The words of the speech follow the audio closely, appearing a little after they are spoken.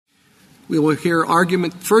We will hear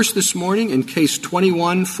argument first this morning in Case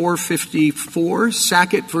 21-454,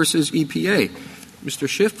 Sackett versus EPA. Mr.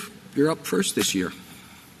 Schiff, you're up first this year.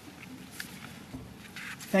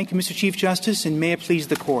 Thank you, Mr. Chief Justice, and may it please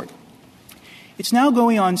the Court. It's now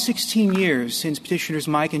going on 16 years since petitioners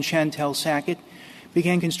Mike and Chantel Sackett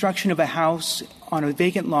began construction of a house on a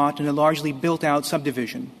vacant lot in a largely built-out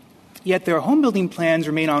subdivision. Yet their home-building plans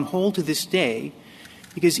remain on hold to this day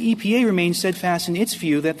because EPA remains steadfast in its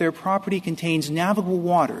view that their property contains navigable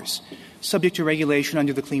waters subject to regulation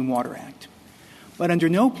under the Clean Water Act. But under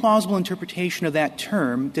no plausible interpretation of that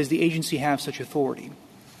term does the agency have such authority.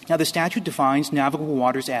 Now, the statute defines navigable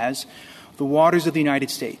waters as the waters of the United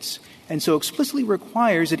States, and so explicitly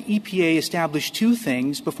requires that EPA establish two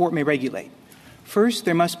things before it may regulate. First,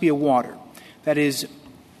 there must be a water, that is,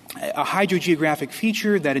 a hydrogeographic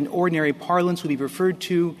feature that in ordinary parlance would be referred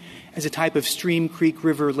to as a type of stream, creek,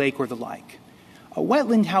 river, lake, or the like. A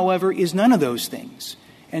wetland, however, is none of those things,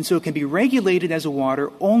 and so it can be regulated as a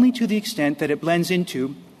water only to the extent that it blends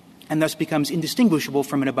into and thus becomes indistinguishable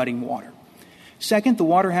from an abutting water. Second, the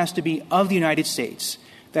water has to be of the United States,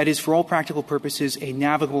 that is, for all practical purposes, a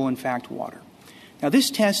navigable, in fact, water. Now, this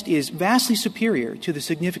test is vastly superior to the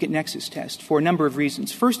significant nexus test for a number of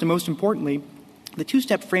reasons. First, and most importantly, the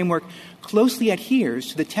two-step framework closely adheres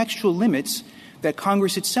to the textual limits that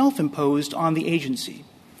Congress itself imposed on the agency.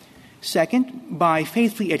 Second, by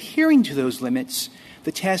faithfully adhering to those limits,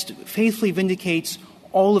 the test faithfully vindicates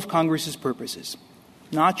all of Congress's purposes,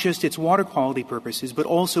 not just its water quality purposes, but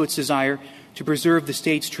also its desire to preserve the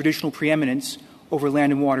state's traditional preeminence over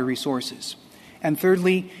land and water resources. And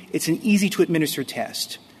thirdly, it's an easy-to-administer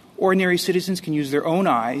test. Ordinary citizens can use their own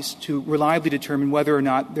eyes to reliably determine whether or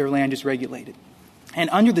not their land is regulated. And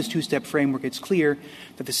under this two-step framework, it's clear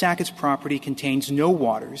that the Sackett's property contains no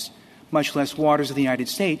waters, much less waters of the United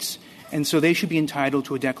States, and so they should be entitled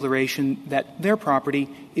to a declaration that their property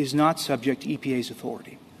is not subject to EPA's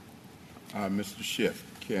authority. Mr. Schiff,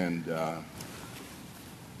 can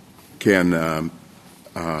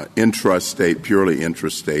intrastate, purely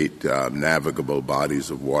intrastate, navigable bodies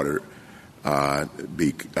of water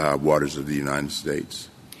be waters of the United States?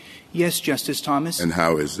 Yes, Justice Thomas. And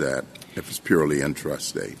how is that, if it's purely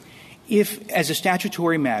intrastate? If, as a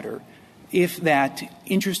statutory matter, if that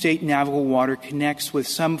interstate navigable water connects with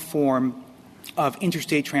some form of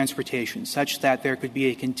interstate transportation, such that there could be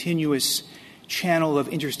a continuous channel of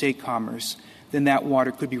interstate commerce, then that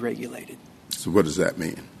water could be regulated. So what does that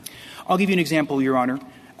mean? I'll give you an example, Your Honor.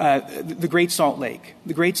 The Great Salt Lake.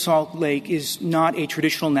 The Great Salt Lake is not a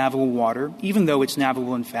traditional navigable water, even though it's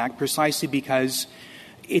navigable in fact, precisely because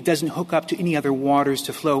it doesn't hook up to any other waters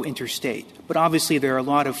to flow interstate. But obviously there are a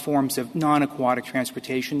lot of forms of non-aquatic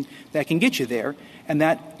transportation that can get you there, and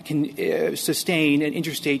that can sustain an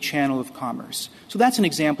interstate channel of commerce. So that's an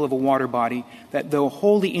example of a water body that, though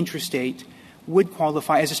wholly interstate, would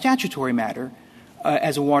qualify as a statutory matter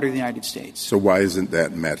as a water of the United States. So why isn't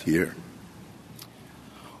that met here?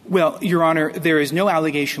 Well, Your Honor, there is no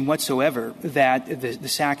allegation whatsoever that the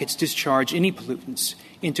Sacketts discharge any pollutants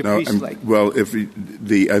into Priest Lake. Well, I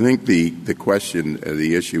think the question,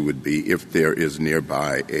 the issue would be if there is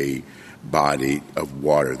nearby a body of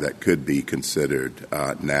water that could be considered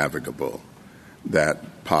navigable,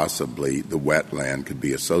 that possibly the wetland could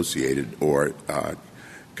be associated or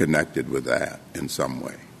connected with that in some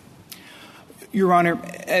way. Your Honor,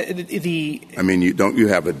 you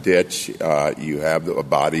have a ditch, you have a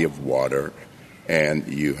body of water, and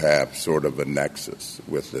you have sort of a nexus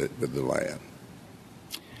with the land.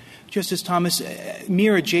 Justice Thomas,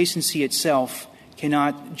 mere adjacency itself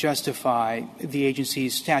cannot justify the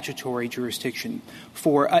agency's statutory jurisdiction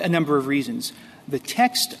for a number of reasons. The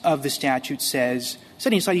text of the statute says,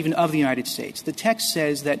 setting aside even of the United States, the text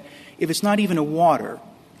says that if it's not even a water,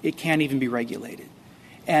 it can't even be regulated.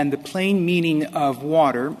 And the plain meaning of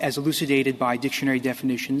water, as elucidated by dictionary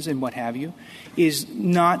definitions and what have you, is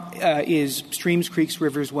streams, creeks,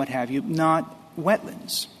 rivers, what have you, not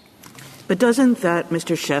wetlands. But doesn't that,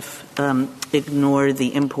 Mr. Schiff, ignore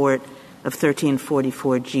the import of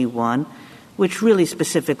 1344G1, which really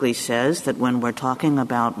specifically says that when we're talking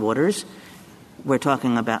about waters, we're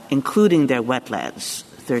talking about including their wetlands,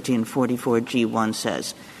 1344G1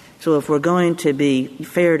 says. So if we're going to be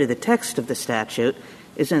fair to the text of the statute,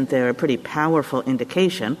 isn't there a pretty powerful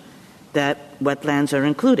indication that wetlands are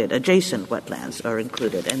included, adjacent wetlands are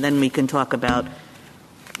included? And then we can talk about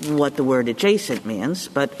what the word adjacent means,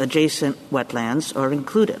 but adjacent wetlands are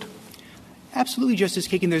included. Absolutely, Justice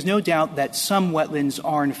Kagan. There's no doubt that some wetlands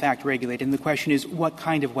are in fact regulated, and the question is what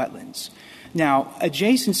kind of wetlands? Now,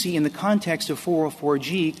 adjacency in the context of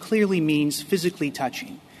 404G clearly means physically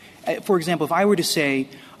touching. For example, if I were to say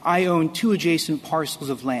I own 2 adjacent parcels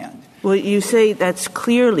of land. Well, you say that's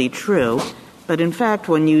clearly true, but in fact,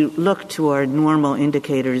 when you look to our normal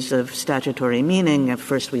indicators of statutory meaning, at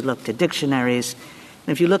first we look to dictionaries.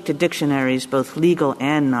 And if you look to dictionaries, both legal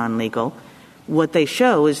and non-legal, what they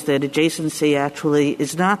show is that adjacency actually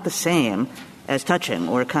is not the same as touching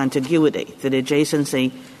or contiguity, that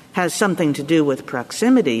adjacency has something to do with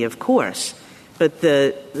proximity, of course, but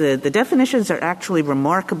the definitions are actually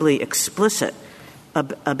remarkably explicit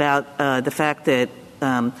about the fact that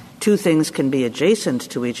 2 things can be adjacent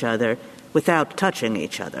to each other without touching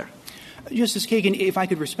each other. Justice Kagan, if I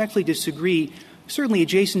could respectfully disagree, certainly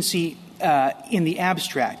adjacency in the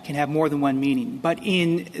abstract can have more than one meaning, but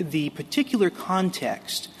in the particular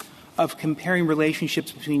context of comparing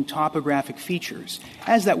relationships between topographic features,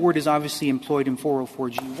 as that word is obviously employed in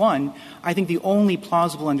 404G1, I think the only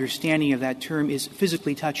plausible understanding of that term is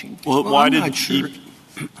physically touching. Well, I'm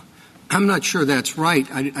not sure that's right.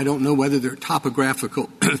 I don't know whether they're topographical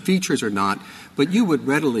features or not, but you would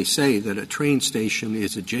readily say that a train station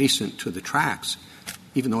is adjacent to the tracks,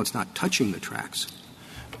 even though it's not touching the tracks.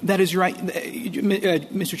 That is right,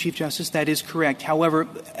 Mr. Chief Justice, that is correct. However,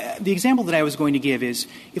 the example that I was going to give is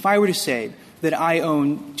if I were to say that I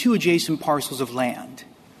own 2 adjacent parcels of land,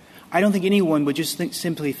 I don't think anyone would just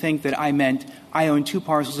simply think that I meant I own 2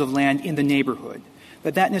 parcels of land in the neighborhood,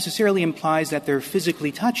 but that necessarily implies that they're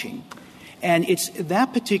physically touching. And it's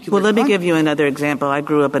that particular... Well, let me give you another example. I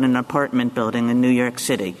grew up in an apartment building in New York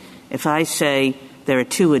City. If I say there are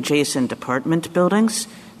 2 adjacent apartment buildings,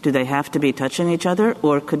 do they have to be touching each other?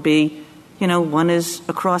 Or it could be, one is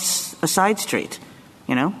across a side street,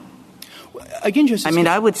 Again, Justice...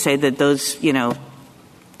 I would say that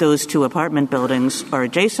those 2 apartment buildings are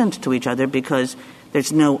adjacent to each other because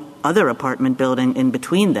there's no other apartment building in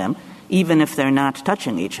between them, even if they're not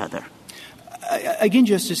touching each other. Again,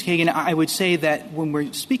 Justice Kagan, I would say that when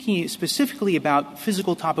we're speaking specifically about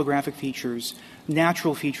physical topographic features,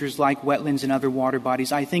 natural features like wetlands and other water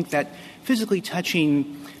bodies, I think that physically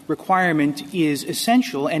touching requirement is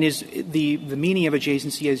essential and is the meaning of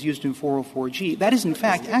adjacency as used in 404G. That is, in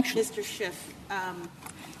fact, actually... Mr. Schiff,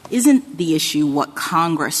 isn't the issue what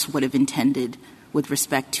Congress would have intended with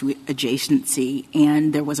respect to adjacency?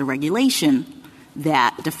 And there was a regulation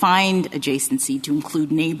that defined adjacency to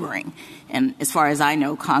include neighboring. And as far as I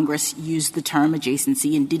know, Congress used the term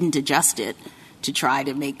adjacency and didn't adjust it to try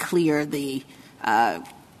to make clear the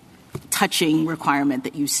touching requirement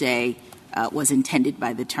that you say was intended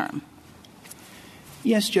by the term.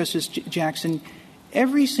 Yes, Justice Jackson.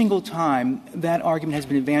 Every single time that argument has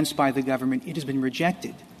been advanced by the government, it has been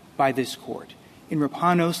rejected by this Court. In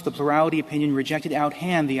Rapanos, the plurality opinion rejected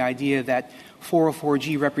outhand the idea that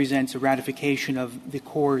 404G represents a ratification of the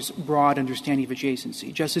Corps' broad understanding of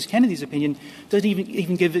adjacency. Justice Kennedy's opinion doesn't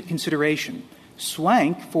even give it consideration.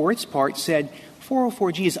 Swank, for its part, said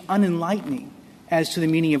 404G is unenlightening as to the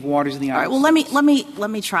meaning of waters in the United States. All right, well,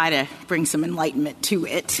 let me try to bring some enlightenment to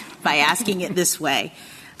it by asking it this way.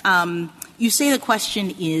 You say the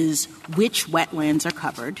question is which wetlands are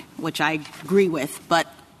covered, which I agree with, but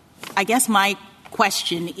I guess my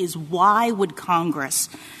question is why would Congress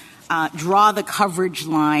draw the coverage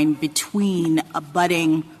line between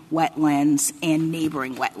abutting wetlands and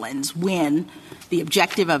neighboring wetlands when the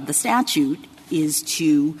objective of the statute is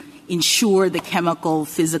to ensure the chemical,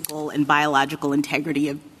 physical, and biological integrity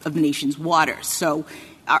of the nation's waters? So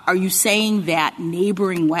are you saying that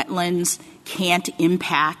neighboring wetlands can't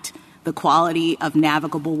impact the quality of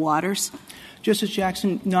navigable waters? Justice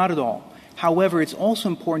Jackson, not at all. However, it's also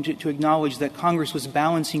important to acknowledge that Congress was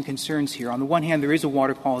balancing concerns here. On the one hand, there is a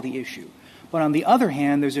water quality issue. But on the other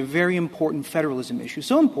hand, there's a very important federalism issue,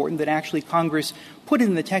 so important that actually Congress put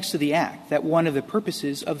in the text of the Act that one of the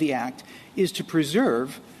purposes of the Act is to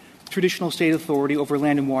preserve traditional state authority over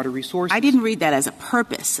land and water resources. I didn't read that as a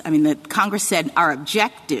purpose. Congress said our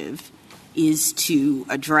objective is to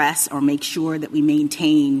address or make sure that we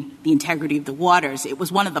maintain the integrity of the waters. It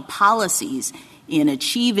was one of the policies in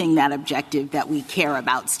achieving that objective that we care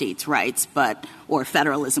about states' rights or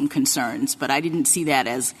federalism concerns. But I didn't see that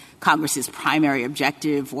as Congress's primary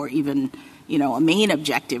objective or even, a main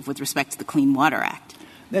objective with respect to the Clean Water Act.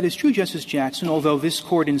 That is true, Justice Jackson, although this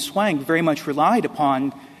Court in Swank very much relied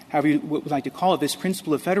upon, however you would like to call it, this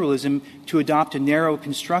principle of federalism to adopt a narrow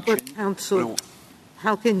construction. But, counsel,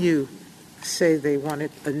 how can you say they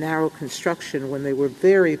wanted a narrow construction when they were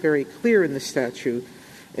very, very clear in the statute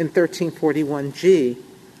in 1341G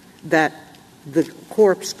that the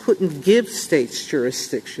corps couldn't give states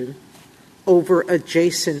jurisdiction over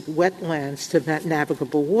adjacent wetlands to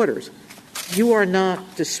navigable waters? You are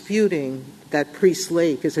not disputing that Priest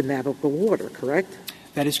Lake is a navigable water, correct?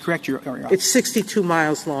 That is correct, Your Honor. It's 62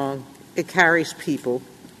 miles long. It carries people.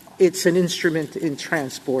 It's an instrument in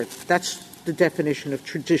transport. That's the definition of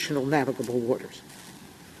traditional navigable waters.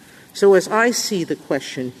 So as I see the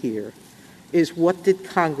question here is, what did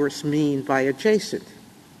Congress mean by adjacent?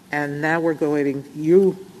 And now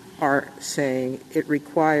you are saying it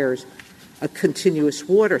requires a continuous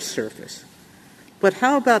water surface. But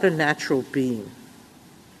how about a natural beam?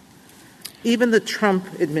 Even the Trump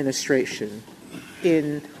administration,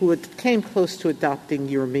 who came close to adopting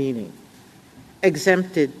your meaning,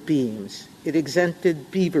 exempted beams. It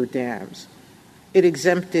exempted beaver dams. It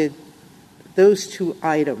exempted those two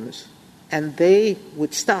items, and they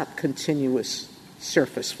would stop continuous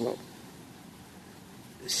surface flow.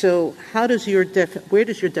 So where does your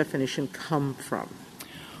definition come from?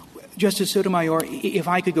 Justice Sotomayor, if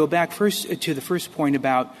I could go back first to the first point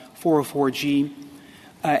about 404G,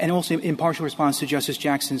 and also in partial response to Justice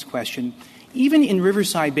Jackson's question, even in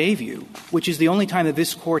Riverside Bayview, which is the only time that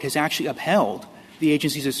this Court has actually upheld the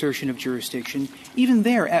agency's assertion of jurisdiction, even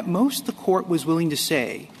there, at most the Court was willing to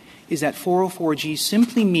say is that 404G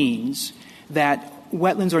simply means that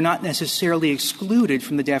wetlands are not necessarily excluded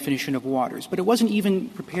from the definition of waters. But it wasn't even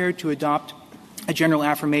prepared to adopt a general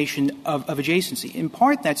affirmation of adjacency. In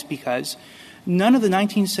part, that's because none of the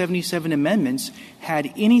 1977 amendments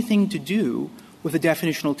had anything to do with the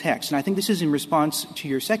definitional text. And I think this is in response to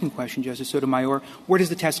your second question, Justice Sotomayor. Where does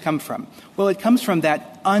the text come from? Well, it comes from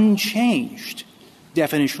that unchanged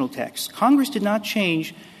definitional text. Congress did not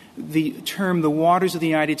change the term the waters of the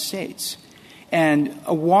United States. And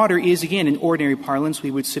a water is, again, in ordinary parlance, we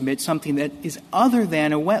would submit something that is other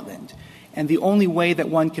than a wetland. And the only way that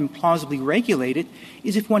one can plausibly regulate it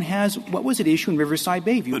is if one has what was at issue in Riverside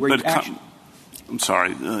Bayview. I'm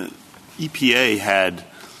sorry. EPA had,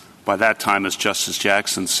 by that time, as Justice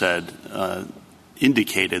Jackson said,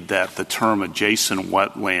 indicated that the term adjacent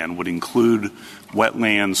wetland would include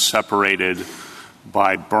wetlands separated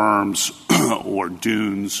by berms or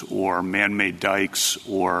dunes or man-made dikes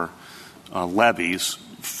or levees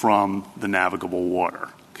from the navigable water.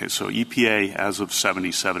 Okay, so EPA, as of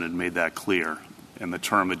 77, had made that clear, and the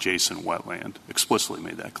term adjacent wetland explicitly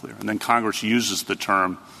made that clear. And then Congress uses the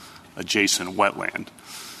term adjacent wetland.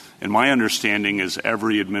 And my understanding is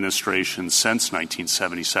every administration since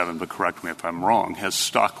 1977, but correct me if I'm wrong, has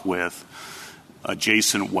stuck with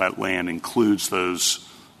adjacent wetland includes those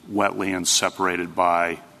wetlands separated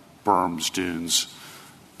by berms, dunes,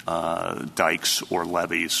 dikes, or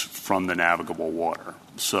levees from the navigable water.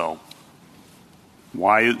 So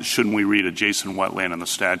why shouldn't we read adjacent wetland in the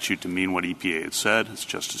statute to mean what EPA had said, as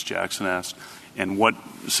Justice Jackson asked? And what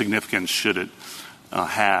significance should it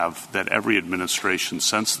have that every administration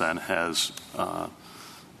since then has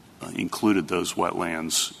included those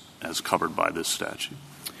wetlands as covered by this statute?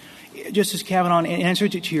 Justice Kavanaugh, in answer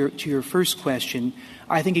to your first question,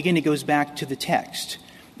 I think, again, it goes back to the text,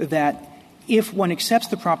 that if one accepts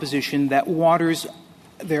the proposition that waters,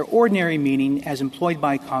 their ordinary meaning as employed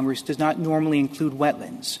by Congress, does not normally include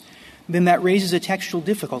wetlands, then that raises a textual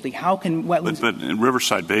difficulty. How can wetlands... But in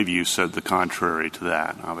Riverside Bayview said the contrary to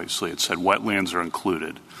that. Obviously, it said wetlands are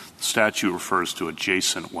included. The statute refers to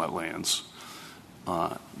adjacent wetlands.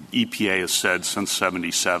 EPA has said since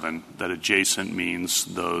 77 that adjacent means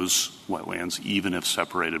those wetlands, even if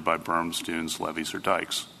separated by berms, dunes, levees, or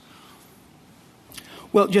dikes.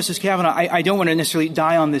 Well, Justice Kavanaugh, I don't want to necessarily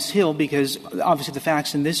die on this hill because obviously the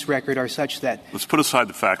facts in this record are such that... Let's put aside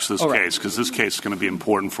the facts of this case, because this case is going to be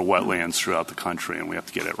important for wetlands throughout the country, and we have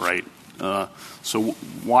to get it right. So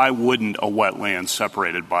why wouldn't a wetland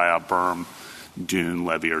separated by a berm, dune,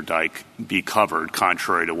 levee, or dike be covered,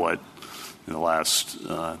 contrary to what in the last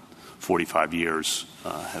 45 years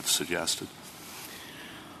have suggested?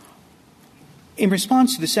 In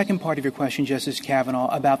response to the second part of your question, Justice Kavanaugh,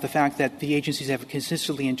 about the fact that the agencies have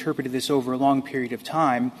consistently interpreted this over a long period of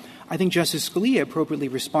time, I think Justice Scalia appropriately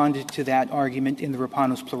responded to that argument in the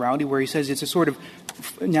Rapanos plurality, where he says it's a sort of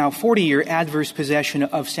now 40-year adverse possession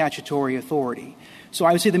of statutory authority. So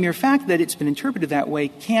I would say the mere fact that it's been interpreted that way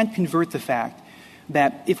can't convert the fact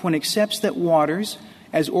that if one accepts that waters,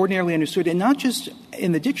 as ordinarily understood, and not just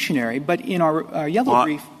in the dictionary, but in our yellow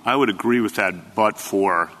brief... I would agree with that, but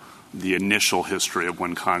for the initial history of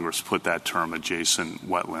when Congress put that term adjacent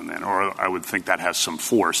wetland in, or I would think that has some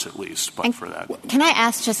force at least, but for that. Can I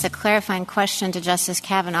ask just a clarifying question to Justice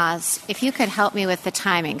Kavanaugh's? If you could help me with the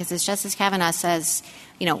timing, because as Justice Kavanaugh says,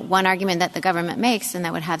 one argument that the government makes and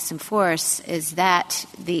that would have some force is that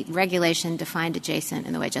the regulation defined adjacent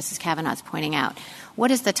in the way Justice Kavanaugh is pointing out.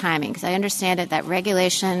 What is the timing? Because I understand it that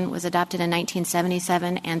regulation was adopted in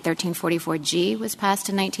 1977 and 1344G was passed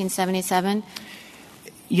in 1977.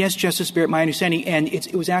 Yes, Justice Barrett, my understanding, and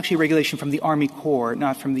it was actually a regulation from the Army Corps,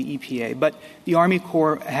 not from the EPA. But the Army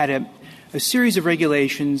Corps had a series of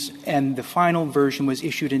regulations, and the final version was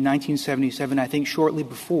issued in 1977, I think shortly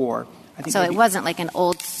before. So it wasn't like an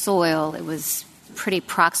old soil. It was pretty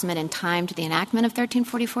proximate in time to the enactment of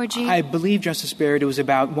 1344G? I believe, Justice Barrett, it was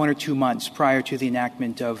about 1 or 2 months prior to the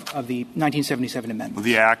enactment of the 1977 amendment. Well,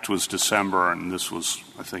 the act was December, and this was,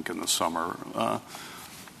 I think, in the summer.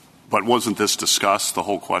 But wasn't this discussed? The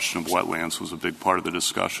whole question of wetlands was a big part of the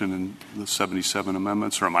discussion in the 77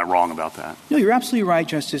 amendments, or am I wrong about that? No, you're absolutely right,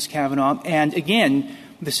 Justice Kavanaugh. And again,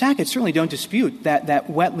 the Sackett certainly don't dispute that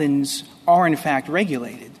wetlands are in fact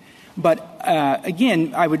regulated. But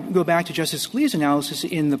again, I would go back to Justice Scalia's analysis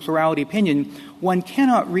in the plurality opinion. One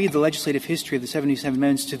cannot read the legislative history of the 77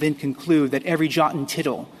 amendments to then conclude that every jot and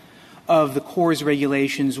tittle of the Corps'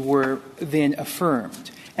 regulations were then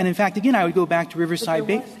affirmed. And in fact, again, I would go back to Riverside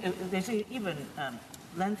Bay. There's an even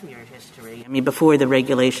lengthier history. I mean, before the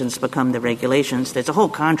regulations become the regulations, there's a whole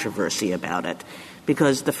controversy about it,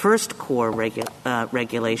 because the first Corps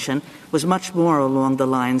regulation was much more along the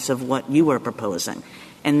lines of what you were proposing.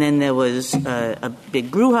 And then there was a big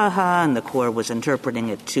brouhaha, and the Corps was interpreting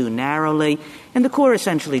it too narrowly, and the Corps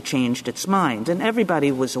essentially changed its mind. And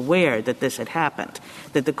everybody was aware that this had happened,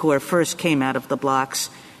 that the Corps first came out of the blocks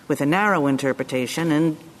with a narrow interpretation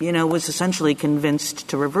and, was essentially convinced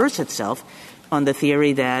to reverse itself on the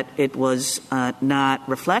theory that it was not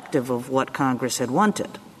reflective of what Congress had wanted.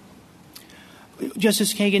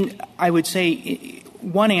 Justice Kagan, I would say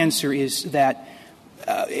one answer is that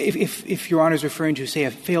if Your Honor is referring to, say,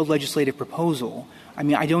 a failed legislative proposal, I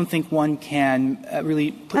mean, I don't think one can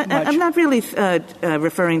really put much... I'm not really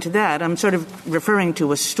referring to that. I'm sort of referring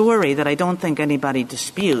to a story that I don't think anybody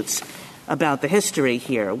disputes about the history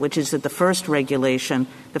here, which is that the first regulation,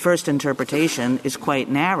 the first interpretation is quite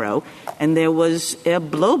narrow, and there was a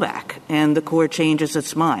blowback, and the Corps changes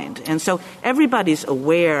its mind. And so everybody's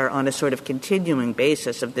aware on a sort of continuing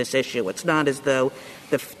basis of this issue. It's not as though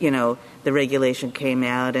the regulation came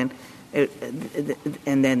out and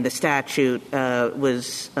then the statute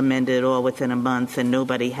was amended all within a month, and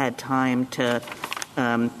nobody had time to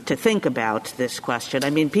think about this question.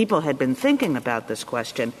 I mean, people had been thinking about this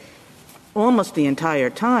question almost the entire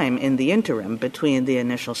time in the interim between the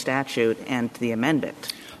initial statute and the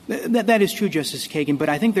amendment. That is true, Justice Kagan, but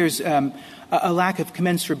I think there's a lack of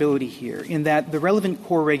commensurability here in that the relevant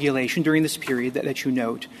Corps regulation during this period that you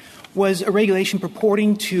note was a regulation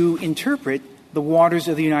purporting to interpret the waters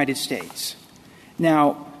of the United States.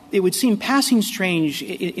 Now, it would seem passing strange,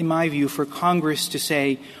 in my view, for Congress to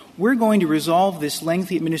say, we're going to resolve this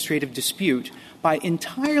lengthy administrative dispute by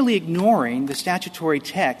entirely ignoring the statutory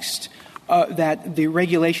text that the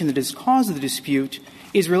regulation that is cause of the dispute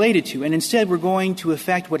is related to. And instead, we're going to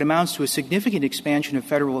effect what amounts to a significant expansion of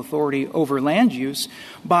federal authority over land use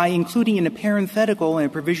by including in a parenthetical and a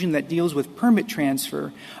provision that deals with permit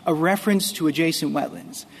transfer a reference to adjacent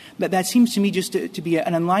wetlands. That seems to me just to be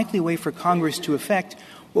an unlikely way for Congress to effect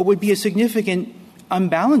what would be a significant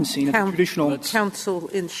unbalancing of the traditional... Counsel,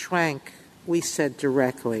 in Schwank, we said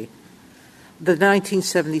directly, the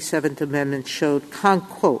 1977 amendment showed,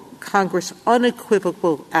 quote, Congress'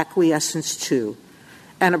 unequivocal acquiescence to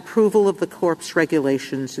and approval of the Corps'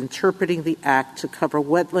 regulations interpreting the Act to cover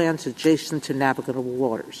wetlands adjacent to navigable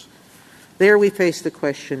waters. There we faced the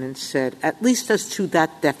question and said, at least as to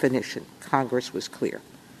that definition, Congress was clear.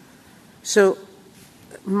 So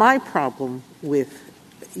my problem with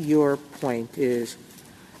your point is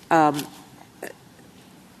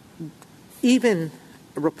even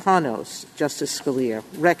Rapanos, Justice Scalia,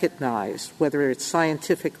 recognized, whether it's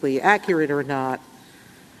scientifically accurate or not,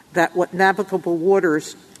 that what navigable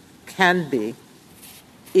waters can be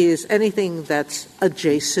is anything that's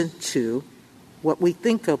adjacent to what we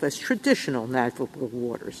think of as traditional navigable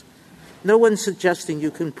waters. No one's suggesting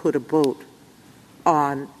you can put a boat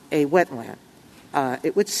on a wetland.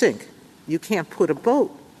 It would sink. You can't put a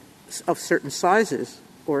boat of certain sizes,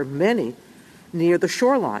 or many, near the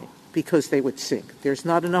shoreline because they would sink. There's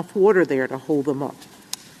not enough water there to hold them up.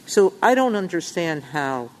 So I don't understand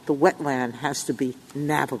how the wetland has to be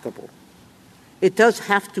navigable. It does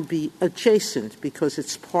have to be adjacent because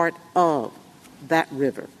it's part of that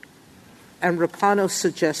river. And Rapanos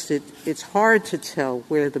suggested it's hard to tell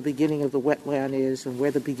where the beginning of the wetland is and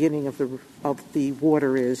where the beginning of the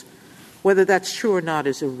water is. Whether that's true or not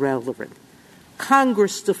is irrelevant.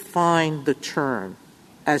 Congress defined the term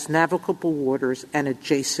as navigable waters and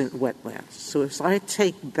adjacent wetlands. So if I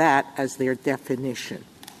take that as their definition,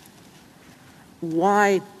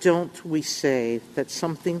 why don't we say that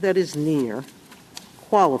something that is near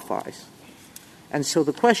qualifies? And so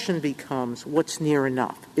the question becomes, what's near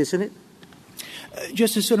enough, isn't it?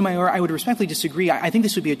 Justice Sotomayor, I would respectfully disagree. I think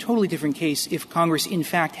this would be a totally different case if Congress, in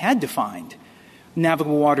fact, had defined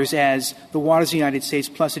navigable waters as the waters of the United States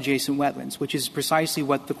plus adjacent wetlands, which is precisely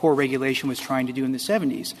what the core regulation was trying to do in the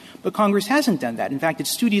 70s. But Congress hasn't done that. In fact, it's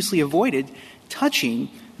studiously avoided touching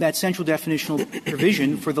that central definitional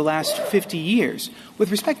provision for the last 50 years.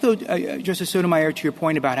 With respect, though, Justice Sotomayor, to your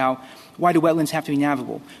point about why do wetlands have to be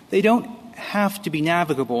navigable? They don't have to be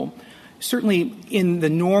navigable. Certainly in the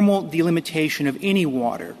normal delimitation of any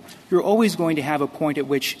water, you're always going to have a point at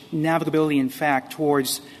which navigability, in fact,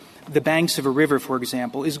 towards the banks of a river, for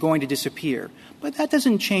example, is going to disappear. But that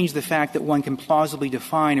doesn't change the fact that one can plausibly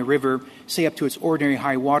define a river, say, up to its ordinary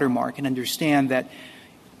high water mark, and understand that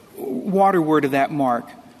waterward of that mark,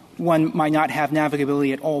 one might not have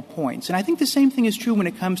navigability at all points. And I think the same thing is true when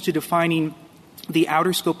it comes to defining the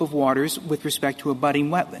outer scope of waters with respect to abutting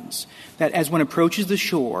wetlands, that as one approaches the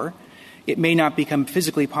shore, it may not become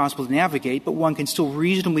physically possible to navigate, but one can still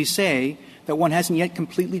reasonably say that one hasn't yet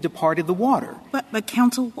completely departed the water. But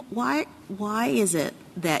counsel, why is it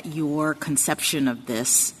that your conception of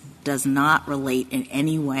this does not relate in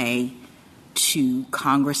any way to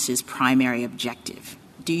Congress's primary objective?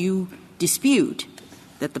 Do you dispute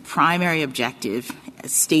that the primary objective,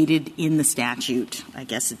 as stated in the statute, I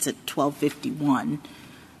guess it's at 1251,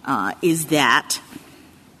 is that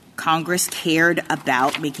Congress cared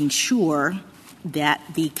about making sure that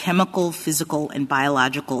the chemical, physical, and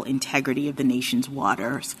biological integrity of the nation's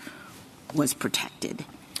waters was protected?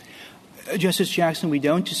 Justice Jackson, we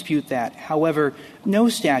don't dispute that. However, no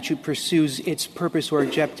statute pursues its purpose or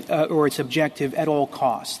its objective at all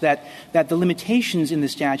costs, that the limitations in the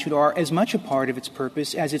statute are as much a part of its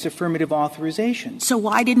purpose as its affirmative authorization. So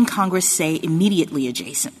why didn't Congress say immediately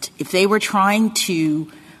adjacent? If they were trying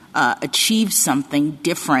to achieve something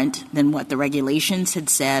different than what the regulations had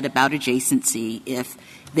said about adjacency, if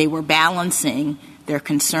they were balancing their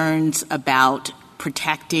concerns about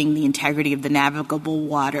protecting the integrity of the navigable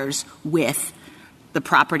waters with the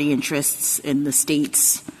property interests in the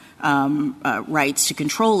state's rights to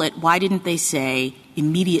control it, why didn't they say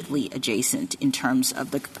immediately adjacent in terms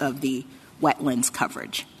of the wetlands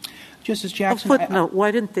coverage? Justice Jackson, footnote,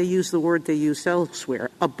 why didn't they use the word they use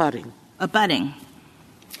elsewhere, abutting? Abutting.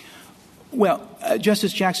 Well,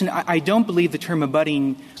 Justice Jackson, I don't believe the term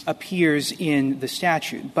abutting appears in the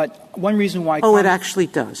statute. But one reason why it actually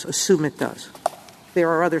does. Assume it does. There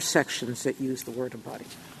are other sections that use the word abutting.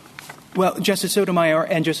 Well, Justice Sotomayor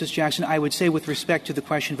and Justice Jackson, I would say with respect to the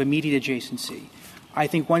question of immediate adjacency, I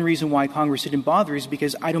think one reason why Congress didn't bother is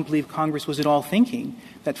because I don't believe Congress was at all thinking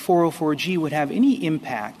that 404G would have any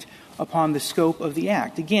impact upon the scope of the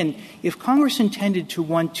Act. Again, if Congress intended to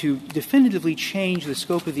want to definitively change the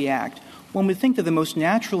scope of the Act, one would think that the most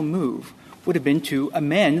natural move would have been to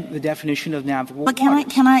amend the definition of navigable waters. But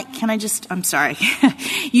can I just, I'm sorry.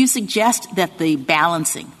 You suggest that the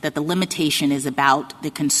balancing, that the limitation is about the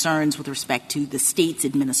concerns with respect to the state's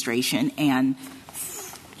administration, and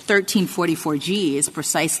 1344G is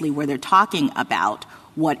precisely where they're talking about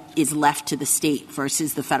what is left to the state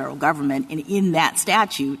versus the federal government. And in that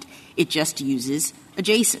statute, it just uses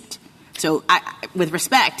adjacent. So with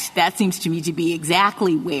respect, that seems to me to be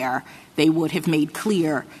exactly where they would have made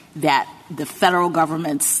clear that the federal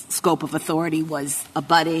government's scope of authority was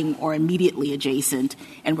abutting or immediately adjacent,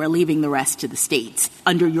 and we're leaving the rest to the states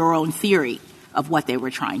under your own theory of what they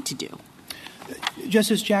were trying to do.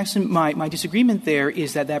 Justice Jackson, my disagreement there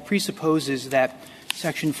is that presupposes that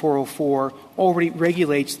Section 404 already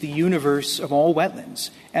regulates the universe of all wetlands,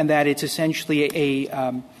 and that it's essentially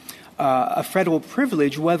a federal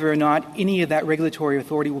privilege whether or not any of that regulatory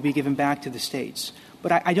authority will be given back to the states.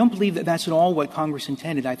 But I don't believe that that's at all what Congress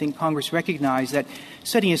intended. I think Congress recognized that,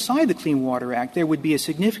 setting aside the Clean Water Act, there would be a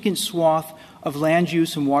significant swath of land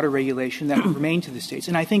use and water regulation that would remain to the states.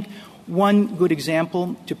 And I think one good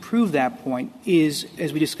example to prove that point is,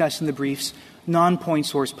 as we discussed in the briefs, non-point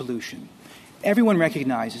source pollution. Everyone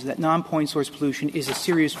recognizes that non-point source pollution is a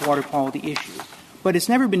serious water quality issue. But it's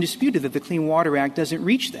never been disputed that the Clean Water Act doesn't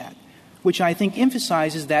reach that, which I think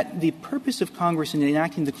emphasizes that the purpose of Congress in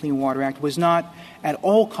enacting the Clean Water Act was not at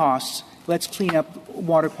all costs, let's clean up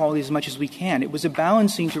water quality as much as we can. It was a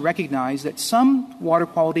balancing to recognize that some water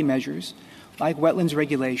quality measures, like wetlands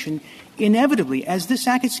regulation, inevitably, as the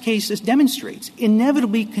Sackett's case demonstrates,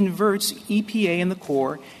 inevitably converts EPA and the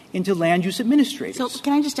Corps into land use administrators. So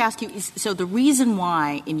can I just ask you, so the reason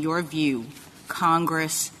why, in your view,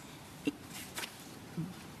 Congress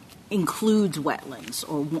includes wetlands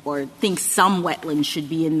or thinks some wetlands should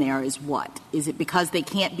be in there is what? Is it because they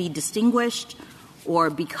can't be distinguished,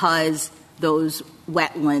 or because those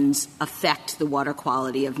wetlands affect the water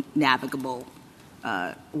quality of navigable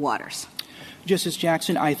waters? Justice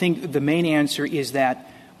Jackson, I think the main answer is that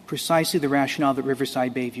precisely the rationale that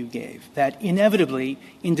Riverside Bayview gave, that inevitably,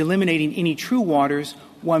 in delimiting any true waters,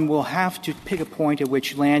 one will have to pick a point at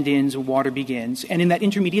which land ends and water begins. And in that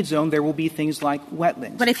intermediate zone, there will be things like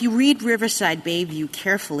wetlands. But if you read Riverside Bayview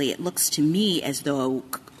carefully, it looks to me as though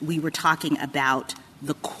we were talking about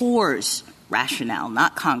the Corps' rationale,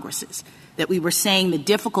 not Congress's, that we were saying the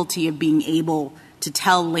difficulty of being able to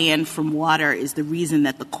tell land from water is the reason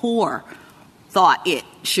that the Corps thought it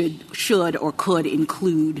should or could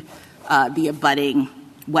include the abutting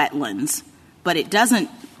wetlands. But it doesn't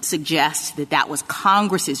suggest that that was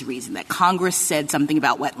Congress's reason, that Congress said something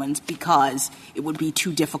about wetlands because it would be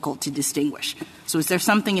too difficult to distinguish. So is there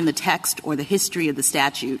something in the text or the history of the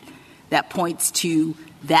statute that points to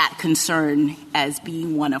that concern as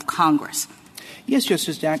being one of Congress? Yes,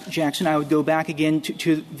 Justice Jackson, I would go back again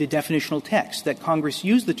to the definitional text, that Congress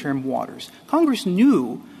used the term waters. Congress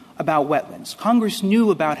knew about wetlands. Congress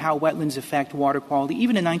knew about how wetlands affect water quality,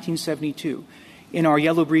 even in 1972. In our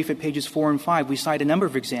yellow brief at pages 4 and 5, we cite a number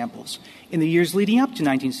of examples in the years leading up to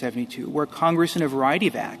 1972 where Congress, in a variety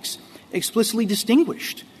of acts, explicitly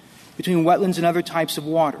distinguished between wetlands and other types of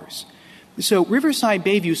waters. So Riverside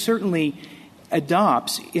Bayview certainly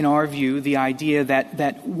adopts, in our view, the idea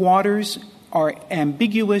that waters are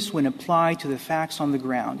ambiguous when applied to the facts on the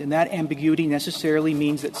ground, and that ambiguity necessarily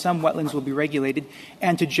means that some wetlands will be regulated.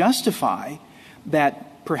 And to justify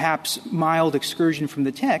that perhaps mild excursion from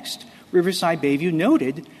the text, Riverside Bayview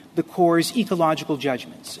noted the Corps' ecological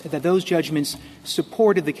judgments, that those judgments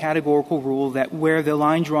supported the categorical rule that where the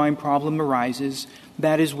line-drawing problem arises,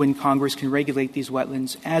 that is when Congress can regulate these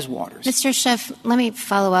wetlands as waters. Mr. Schiff, let me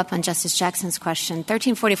follow up on Justice Jackson's question.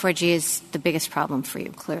 1344G is the biggest problem for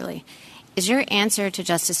you, clearly. Is your answer to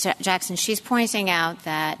Justice Jackson, she's pointing out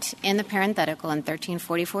that in the parenthetical in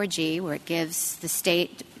 1344G, where it gives the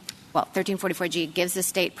state, 1344G gives the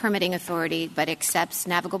state permitting authority but accepts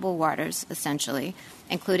navigable waters, essentially,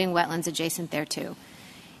 including wetlands adjacent thereto.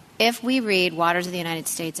 If we read waters of the United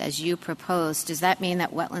States as you propose, does that mean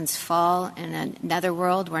that wetlands fall in another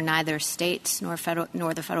world where neither states nor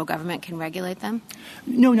the federal government can regulate them?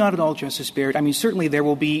 No, not at all, Justice Barrett. I mean, certainly there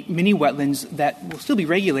will be many wetlands that will still be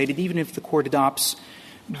regulated, even if the Court adopts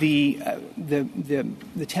the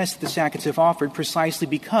test that the Sacketts have offered, precisely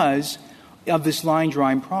because of this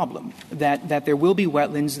line-drawing problem, that there will be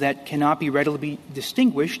wetlands that cannot be readily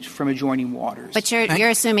distinguished from adjoining waters. But you're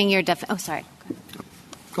assuming sorry.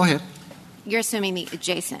 Go ahead. You're assuming the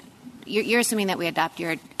adjacent. You're assuming that we adopt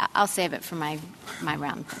your – I'll save it for my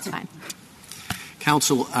round. That's fine.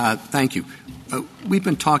 Counsel, thank you. We've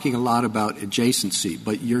been talking a lot about adjacency,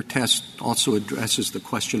 but your test also addresses the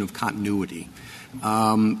question of continuity.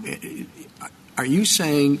 Are you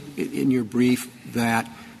saying in your brief that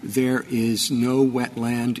there is no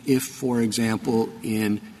wetland if, for example,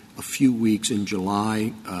 in a few weeks in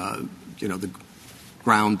July, the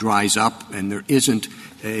ground dries up and there isn't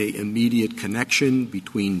a immediate connection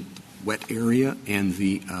between wet area and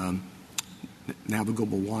the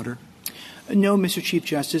navigable water? No, Mr. Chief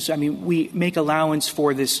Justice. I mean, we make allowance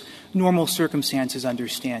for this normal circumstances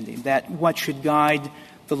understanding, that what should guide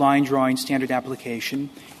the line-drawing standard application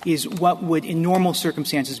is what would in normal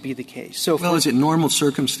circumstances be the case. So, is it normal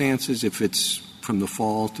circumstances if it's from the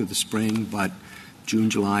fall to the spring, but June,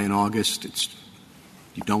 July, and August,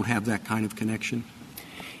 you don't have that kind of connection?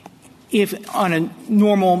 If on a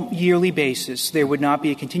normal yearly basis there would not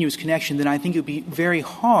be a continuous connection, then I think it would be very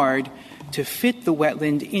hard to fit the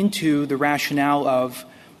wetland into the rationale of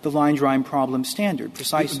the line-drawing problem standard,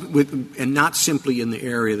 precisely. And not simply in the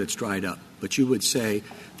area that's dried up, but you would say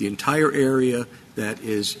the entire area that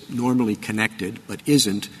is normally connected but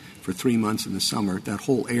isn't for 3 months in the summer, that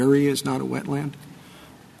whole area is not a wetland?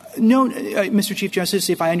 No, Mr. Chief Justice,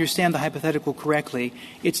 if I understand the hypothetical correctly,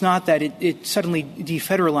 it's not that it suddenly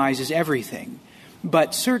defederalizes everything.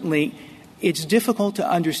 But certainly it's difficult to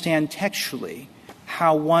understand textually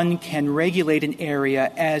how one can regulate an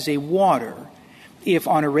area as a water if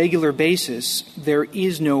on a regular basis there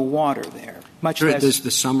is no water there. Much less. Does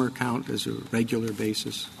the summer count as a regular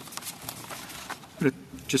basis? It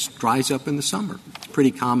just dries up in the summer. It's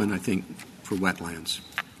pretty common, I think, for wetlands,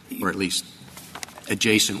 or at least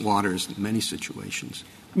adjacent waters in many situations.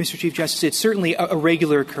 Mr. Chief Justice, it's certainly a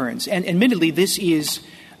regular occurrence. And admittedly, this is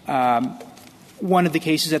one of the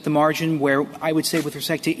cases at the margin where I would say with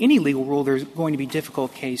respect to any legal rule there's going to be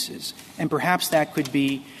difficult cases. And perhaps that could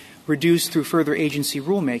be reduced through further agency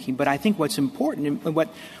rulemaking. But I think what's important and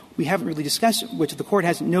what we haven't really discussed, which the Court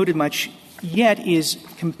hasn't noted much yet, is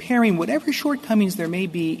comparing whatever shortcomings there may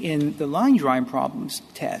be in the line drawing problems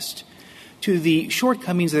test to the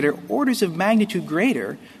shortcomings that are orders of magnitude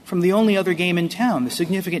greater from the only other game in town, the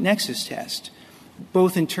significant nexus test,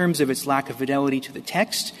 both in terms of its lack of fidelity to the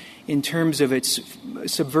text, in terms of its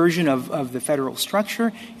subversion of the federal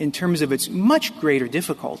structure, in terms of its much greater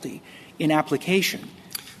difficulty in application.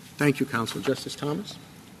 Thank you, counsel. Justice Thomas?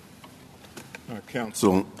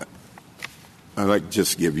 Counsel, I'd like to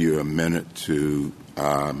just give you a minute to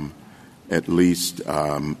at least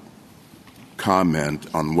comment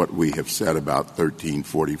on what we have said about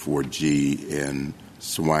 1344G in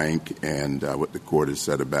Swank and what the Court has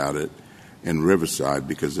said about it in Riverside,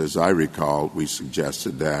 because as I recall, we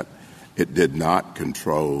suggested that it did not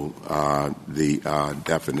control the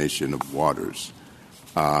definition of waters,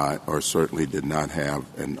 or certainly did not have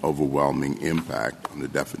an overwhelming impact on the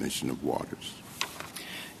definition of waters.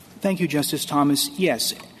 Thank you, Justice Thomas.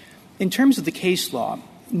 Yes. In terms of the case law,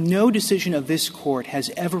 no decision of this Court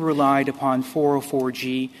has ever relied upon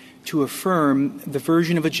 404G to affirm the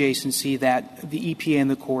version of adjacency that the EPA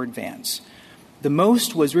and the Corps advance. The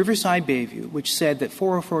most was Riverside Bayview, which said that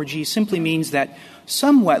 404G simply means that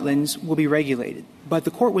some wetlands will be regulated, but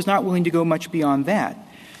the Court was not willing to go much beyond that.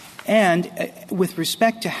 And with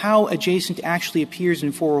respect to how adjacent actually appears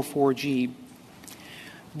in 404G,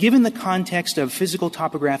 given the context of physical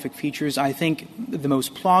topographic features, I think the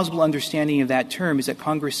most plausible understanding of that term is that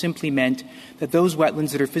Congress simply meant that those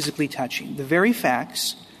wetlands that are physically touching, the very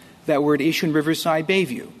facts that were at issue in Riverside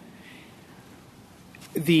Bayview,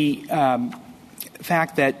 the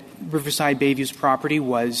fact that Riverside Bayview's property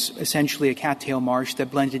was essentially a cattail marsh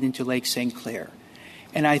that blended into Lake St. Clair.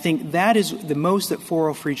 And I think that is the most that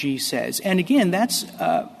 404G says. And again, that's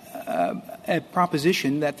a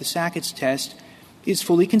proposition that the Sackett's test is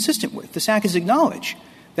fully consistent with. The Sackett's acknowledge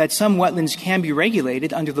that some wetlands can be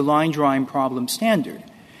regulated under the line drawing problem standard.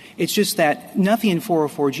 It's just that nothing in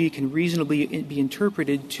 404G can reasonably be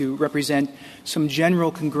interpreted to represent some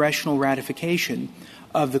general congressional ratification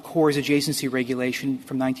of the Corps' adjacency regulation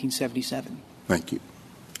from 1977. Thank you.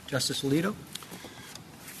 Justice Alito?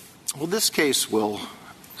 Well, this case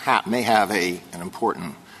may have an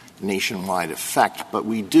important nationwide effect, but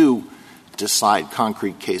we do decide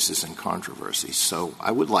concrete cases and controversies. So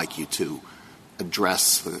I would like you to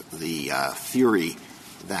address the theory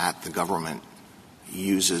that the government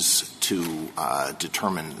uses to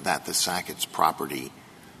determine that the Sackett's property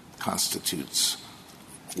constitutes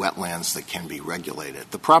wetlands that can be regulated.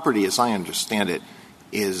 The property, as I understand it,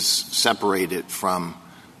 is separated from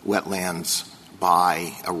wetlands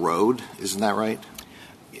by a road. Isn't that right?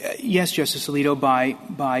 Yes, Justice Alito,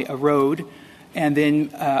 by a road, and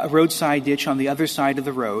then a roadside ditch on the other side of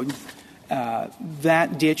the road.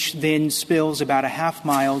 That ditch then spills about a half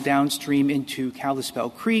mile downstream into Kalispell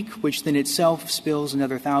Creek, which then itself spills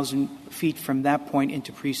another 1,000 feet from that point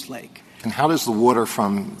into Priest Lake. And how does the water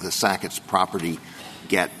from the Sackett's property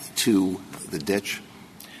get to the ditch?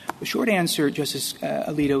 The short answer, Justice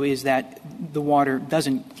Alito, is that the water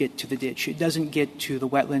doesn't get to the ditch. It doesn't get to the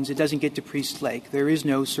wetlands. It doesn't get to Priest Lake. There is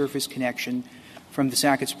no surface connection from the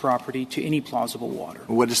Sackett's property to any plausible water.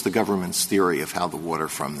 What is the government's theory of how the water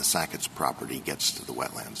from the Sackett's property gets to the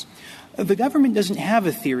wetlands? The government doesn't have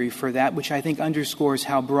a theory for that, which I think underscores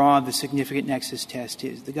how broad the significant nexus test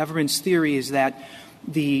is. The government's theory is that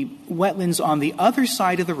the wetlands on the other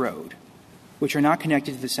side of the road, which are not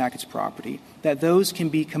connected to the Sackett's property, that those can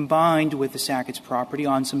be combined with the Sackett's property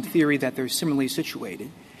on some theory that they're similarly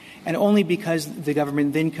situated, and only because the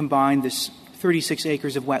government then combined this 36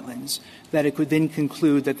 acres of wetlands that it could then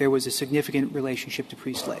conclude that there was a significant relationship to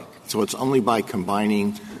Priest Lake. So it's only by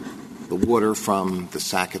combining the water from the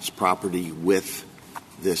Sackett's property with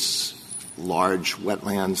this large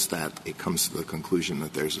wetlands that it comes to the conclusion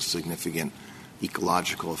that there's a significant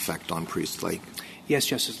ecological effect on Priest Lake? Yes,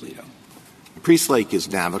 Justice Alito. Priest Lake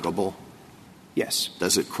is navigable? Yes.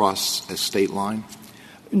 Does it cross a state line?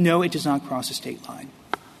 No, it does not cross a state line.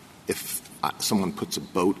 If someone puts a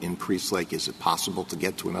boat in Priest Lake, is it possible to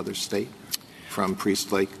get to another state from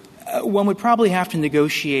Priest Lake? One would probably have to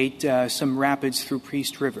negotiate some rapids through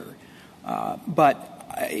Priest River. But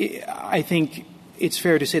I think it's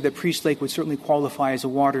fair to say that Priest Lake would certainly qualify as a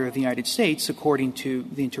water of the United States according to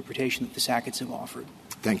the interpretation that the Sacketts have offered.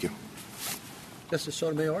 Thank you. Justice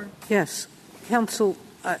Sotomayor? Yes. Counsel,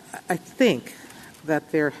 I think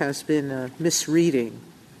that there has been a misreading,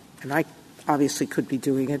 and I obviously could be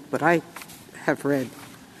doing it, but I have read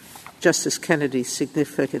Justice Kennedy's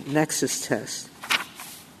significant nexus test.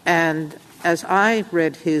 And as I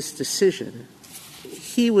read his decision,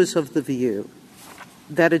 he was of the view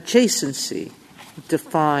that adjacency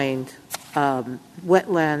defined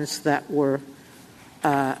wetlands that were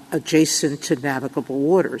adjacent to navigable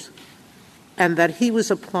waters, and that he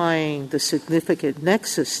was applying the significant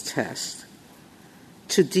nexus test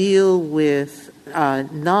to deal with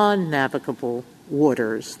non-navigable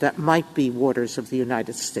waters that might be waters of the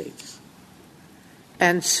United States.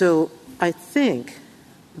 And so I think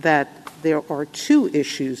that there are two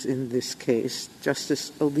issues in this case.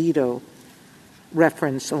 Justice Alito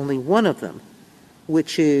referenced only one of them,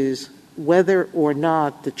 which is whether or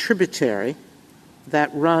not the tributary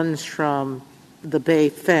that runs from the Bay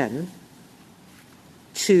Fen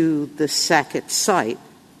to the Sackett site,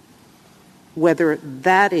 whether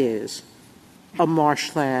that is a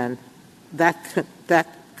marshland that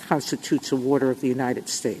constitutes a water of the United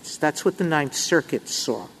States. That's what the Ninth Circuit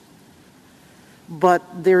saw.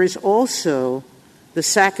 But there is also the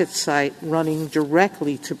Sackett site running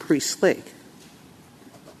directly to Priest Lake.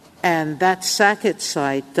 And that Sackett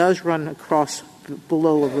site does run across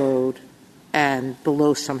below a road and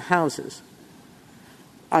below some houses.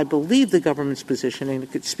 I believe the government's position, and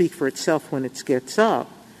it could speak for itself when it gets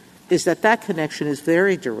up, is that that connection is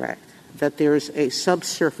very direct, that there is a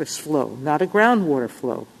subsurface flow, not a groundwater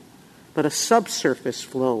flow, but a subsurface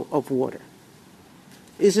flow of water.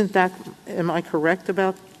 Am I correct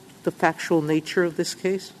about the factual nature of this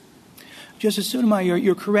case? Justice Sotomayor,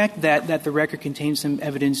 you're correct that the record contains some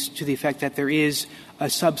evidence to the effect that there is a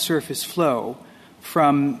subsurface flow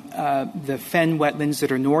from the fen wetlands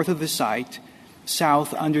that are north of the site,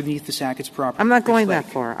 south underneath the Sackett's property. I'm not going that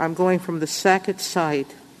far. I'm going from the Sackett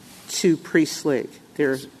site to Priest Lake.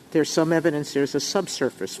 There's some evidence there's a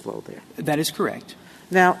subsurface flow there. That is correct.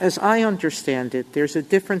 Now, as I understand it, there's a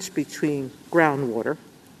difference between groundwater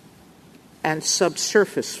and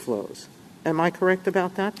subsurface flows. Am I correct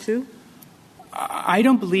about that, too? I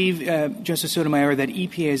don't believe, Justice Sotomayor, that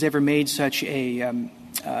EPA has ever made such a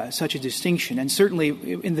distinction. And certainly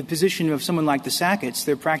in the position of someone like the Sacketts,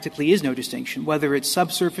 there practically is no distinction, whether it's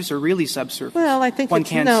subsurface or really subsurface. Well, I think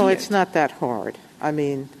it's not that hard. I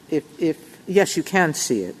mean, yes, you can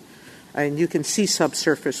see it. I mean, you can see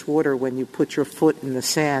subsurface water when you put your foot in the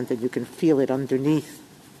sand and you can feel it underneath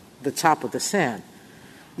the top of the sand.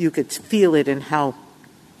 You could feel it in how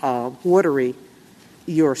watery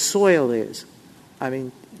your soil is. I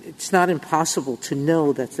mean, it's not impossible to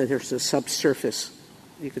know that there's a subsurface.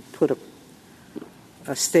 You could put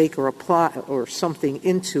a stake or a plot or something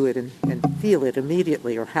into it and feel it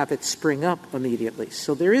immediately or have it spring up immediately.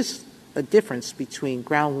 So there is a difference between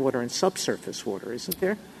groundwater and subsurface water, isn't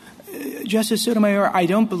there? Justice Sotomayor, I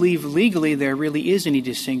don't believe legally there really is any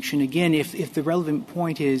distinction. Again, if the relevant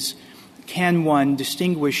point is, can one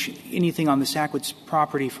distinguish anything on the Sackett's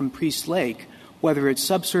property from Priest Lake, whether it's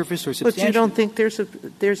subsurface or substantial? But you don't think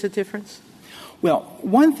there's a difference? Well,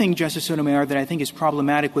 one thing, Justice Sotomayor, that I think is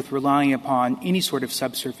problematic with relying upon any sort of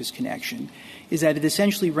subsurface connection is that it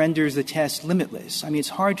essentially renders the test limitless. I mean, it's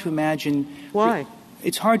hard to imagine. Why?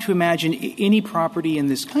 It's hard to imagine any property in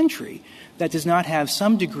this country that does not have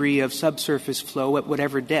some degree of subsurface flow at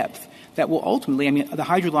whatever depth that will ultimately, I mean, the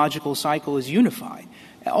hydrological cycle is unified.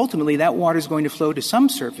 Ultimately, that water is going to flow to some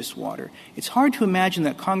surface water. It's hard to imagine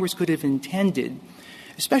that Congress could have intended,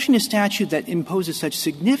 especially in a statute that imposes such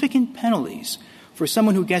significant penalties for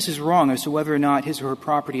someone who guesses wrong as to whether or not his or her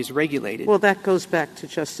property is regulated. Well, that goes back to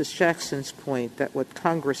Justice Jackson's point that what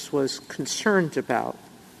Congress was concerned about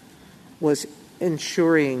was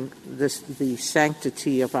ensuring the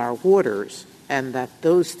sanctity of our waters, and that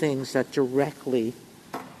those things that directly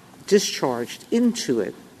discharged into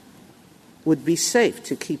it would be safe,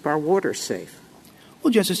 to keep our water safe.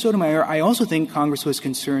 Well, Justice Sotomayor, I also think Congress was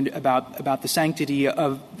concerned about the sanctity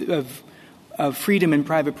of freedom and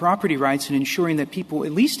private property rights and ensuring that people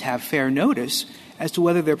at least have fair notice as to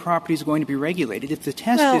whether their property is going to be regulated. If the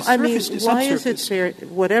test is subsurface, why is it fair?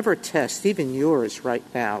 Whatever test, even yours right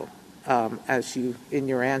now, as you, in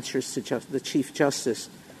your answers to the Chief Justice,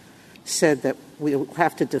 said that we'll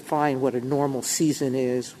have to define what a normal season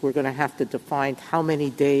is. We're going to have to define how many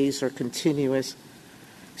days are continuous.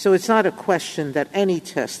 So it's not a question that any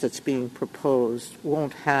test that's being proposed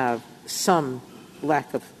won't have some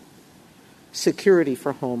lack of security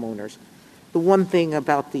for homeowners. The one thing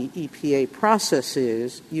about the EPA process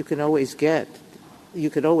is you could always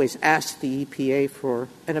ask the EPA for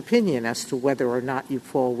an opinion as to whether or not you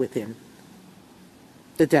fall within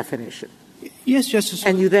the definition. Yes, Justice.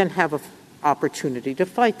 And you then have an opportunity to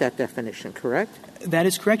fight that definition, correct? That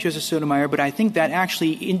is correct, Justice Sotomayor, but I think that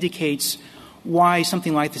actually indicates why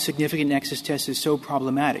something like the significant nexus test is so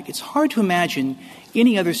problematic. It's hard to imagine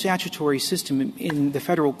any other statutory system in the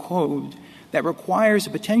federal code that requires a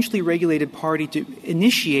potentially regulated party to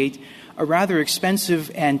initiate a rather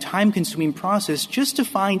expensive and time-consuming process just to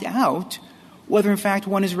find out whether, in fact,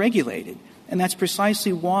 one is regulated. And that's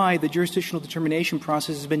precisely why the jurisdictional determination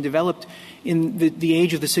process has been developed in the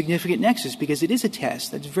age of the significant nexus, because it is a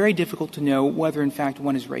test that's very difficult to know whether, in fact,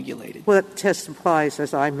 one is regulated. Well, that test applies,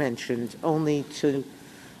 as I mentioned, only to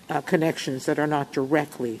connections that are not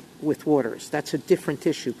directly with waters. That's a different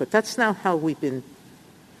issue. But that's not how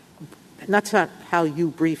that's not how you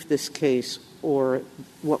brief this case or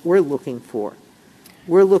what we're looking for.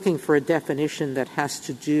 We're looking for a definition that has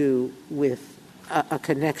to do with a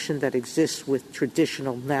connection that exists with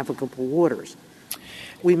traditional navigable waters.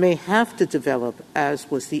 We may have to develop,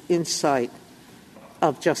 as was the insight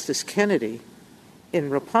of Justice Kennedy in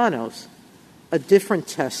Rapanos, a different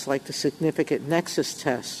test like the significant nexus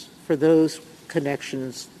test for those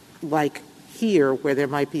connections like here where there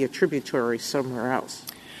might be a tributary somewhere else.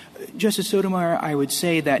 Justice Sotomayor, I would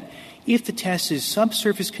say that if the test is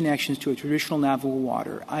subsurface connections to a traditional navigable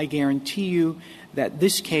water, I guarantee you that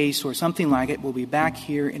this case or something like it will be back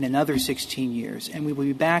here in another 16 years, and we will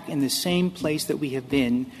be back in the same place that we have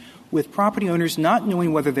been, with property owners not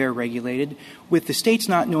knowing whether they're regulated, with the states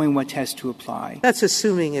not knowing what test to apply. That's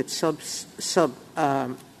assuming it's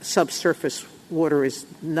subsurface water is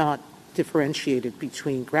not differentiated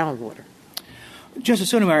between groundwater. Justice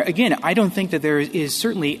Sotomayor, again, I don't think that there is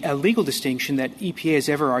certainly a legal distinction that EPA has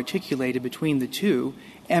ever articulated between the two.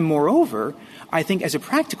 And moreover, I think as a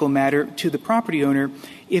practical matter to the property owner,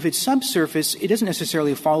 if it's subsurface, it doesn't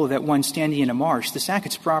necessarily follow that one standing in a marsh. The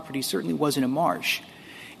Sackett's property certainly wasn't a marsh.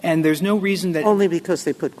 And there's no reason that... Only because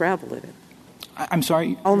they put gravel in it. I'm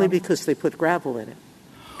sorry? Only because they put gravel in it.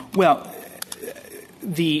 Well,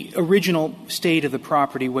 the original state of the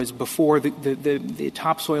property was before the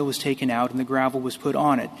topsoil was taken out and the gravel was put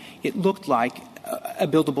on it. It looked like a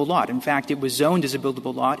buildable lot. In fact, it was zoned as a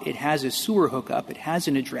buildable lot. It has a sewer hookup. It has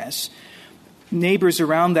an address. Neighbors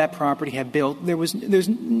around that property have built. There's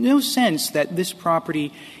no sense that this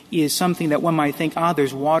property is something that one might think,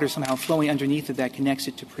 there's water somehow flowing underneath it that connects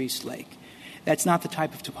it to Priest Lake. That's not the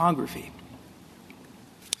type of topography.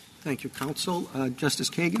 Thank you, counsel. Justice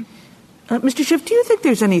Kagan? Mr. Schiff, do you think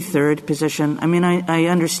there's any third position? I mean, I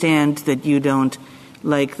understand that you don't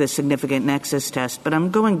like the significant nexus test, but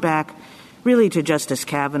I'm going back really to Justice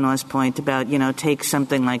Kavanaugh's point about, take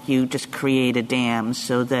something like you just create a dam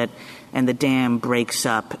and the dam breaks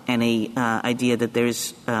up any idea that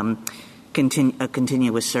there's a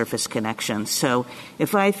continuous surface connection. So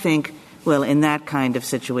if I think, well, in that kind of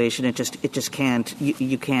situation, it just can't,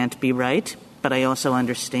 you can't be right, but I also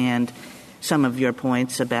understand some of your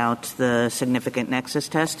points about the significant nexus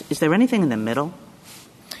test. Is there anything in the middle?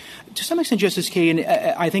 To some extent, Justice Kagan,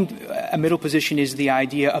 I think a middle position is the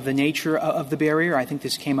idea of the nature of the barrier. I think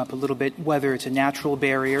this came up a little bit, whether it's a natural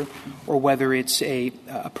barrier or whether it's a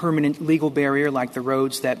permanent legal barrier like the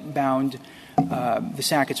roads that bound the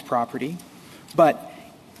Sackett's property. But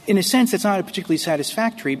in a sense, that's not a particularly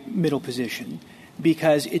satisfactory middle position,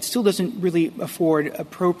 because it still doesn't really afford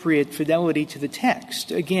appropriate fidelity to the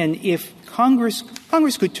text. Again, if Congress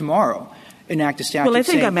could tomorrow enact a statute. Well, I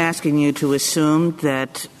think I'm asking you to assume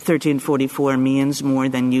that 1344 means more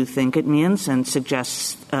than you think it means and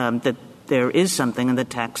suggests that there is something in the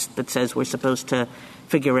text that says we're supposed to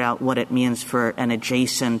figure out what it means for an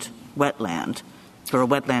adjacent wetland, for a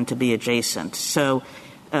wetland to be adjacent. So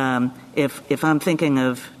if I'm thinking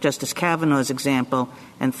of Justice Kavanaugh's example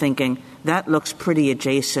and thinking that looks pretty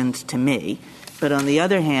adjacent to me, but on the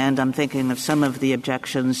other hand, I'm thinking of some of the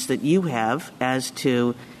objections that you have as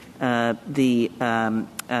to the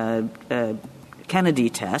Kennedy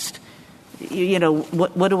test.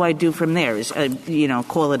 What do I do from there? Is,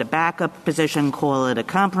 call it a backup position, call it a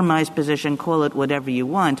compromise position, call it whatever you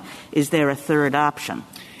want. Is there a third option?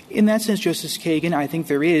 In that sense, Justice Kagan, I think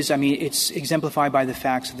there is. I mean, it's exemplified by the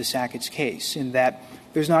facts of the Sackett's case, in that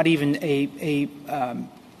there's not even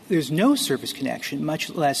there's no surface connection, much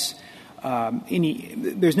less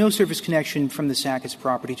there's no surface connection from the Sackett's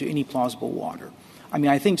property to any plausible water. I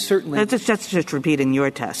mean, I think certainly... That's just repeating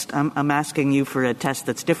your test. I'm asking you for a test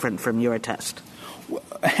that's different from your test.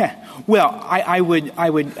 Well, I would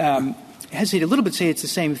hesitate a little bit to say it's the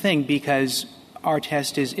same thing, because our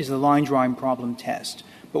test is the line-drawing problem test.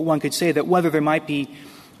 But one could say that whether there might be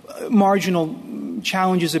marginal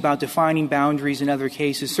challenges about defining boundaries in other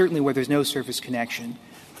cases, certainly where there's no surface connection,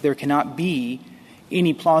 there cannot be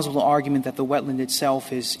any plausible argument that the wetland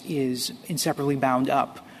itself is inseparably bound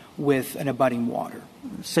up with an abutting water.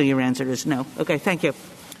 So your answer is no. Okay, thank you.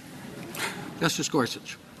 Justice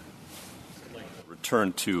Gorsuch. I'd like to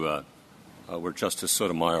return to where Justice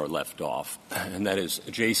Sotomayor left off, and that is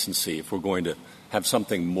adjacency. If we're going to have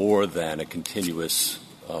something more than a continuous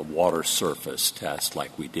water surface test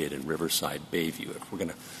like we did in Riverside Bayview, if we're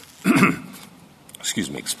going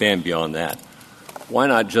to expand beyond that, why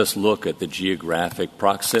not just look at the geographic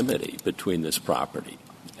proximity between this property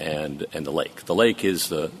and the lake? The lake is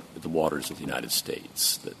the waters of the United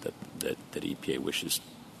States that EPA wishes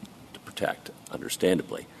to protect,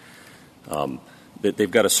 understandably.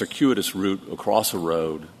 They've got a circuitous route across a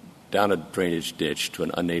road, down a drainage ditch to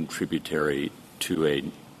an unnamed tributary to a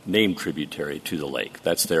named tributary to the lake.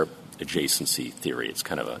 That's their adjacency theory. It's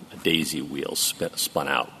kind of a daisy wheel spun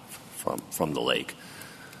out from the lake.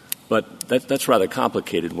 But that's rather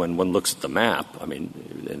complicated when one looks at the map. I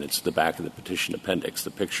mean, and it's the back of the petition appendix,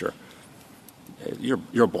 the picture.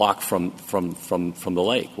 You're a block from the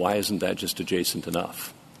lake. Why isn't that just adjacent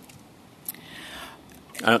enough?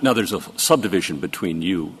 Now, there's a subdivision between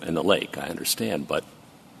you and the lake, I understand, but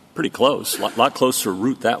pretty close, a lot closer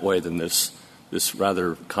route that way than this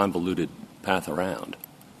rather convoluted path around.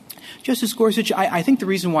 Justice Gorsuch, I think the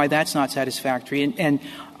reason why that's not satisfactory, and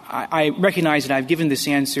I recognize that I've given this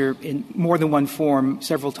answer in more than one form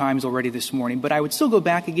several times already this morning, but I would still go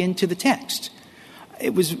back again to the text.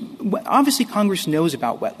 It was obviously Congress knows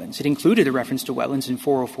about wetlands. It included a reference to wetlands in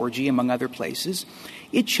 404G, among other places.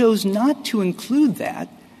 It chose not to include that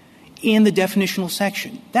in the definitional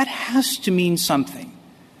section. That has to mean something.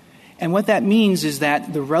 And what that means is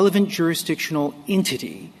that the relevant jurisdictional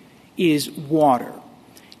entity is water.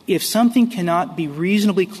 If something cannot be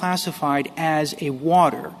reasonably classified as a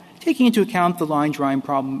water, taking into account the line drawing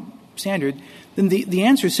problem standard, then the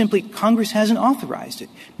answer is simply Congress hasn't authorized it.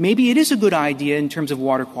 Maybe it is a good idea in terms of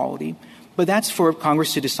water quality, but that's for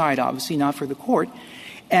Congress to decide, obviously, not for the court.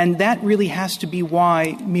 And that really has to be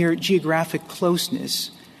why mere geographic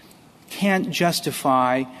closeness can't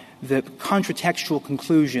justify the contratextual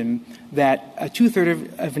conclusion that a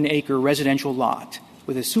 2/3 of an acre residential lot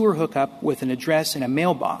with a sewer hookup with an address and a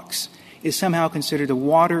mailbox is somehow considered the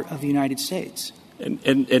water of the United States. And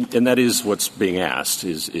that is what's being asked,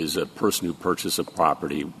 is a person who purchased a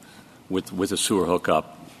property with a sewer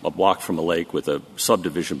hookup, a block from a lake with a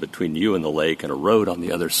subdivision between you and the lake and a road on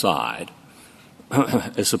the other side,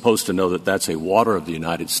 is supposed to know that that's a water of the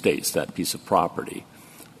United States, that piece of property,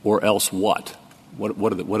 or else what?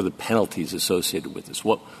 What are the penalties associated with this?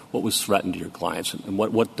 What was threatened to your clients, and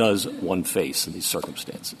what does one face in these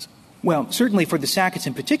circumstances? Well, certainly for the Sacketts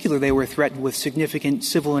in particular, they were threatened with significant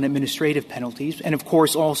civil and administrative penalties, and of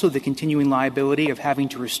course also the continuing liability of having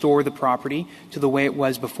to restore the property to the way it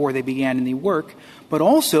was before they began any work. But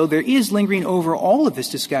also there is lingering over all of this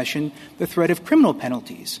discussion the threat of criminal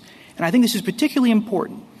penalties. And I think this is particularly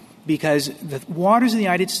important because the waters of the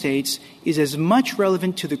United States is as much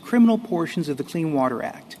relevant to the criminal portions of the Clean Water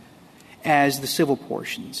Act as the civil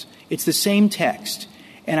portions. It's the same text.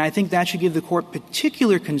 And I think that should give the Court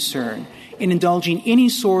particular concern in indulging any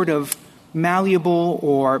sort of malleable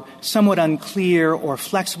or somewhat unclear or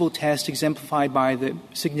flexible test exemplified by the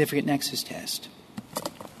significant nexus test.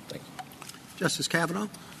 Thank you. Justice Kavanaugh?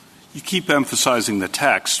 You keep emphasizing the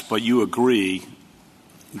text, but you agree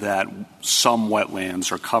that some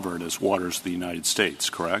wetlands are covered as waters of the United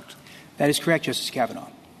States, correct? That is correct, Justice Kavanaugh.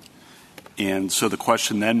 And so the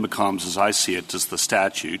question then becomes, as I see it, does the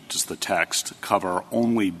statute, does the text cover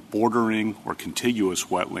only bordering or contiguous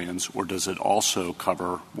wetlands, or does it also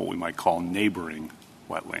cover what we might call neighboring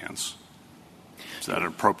wetlands? Is that an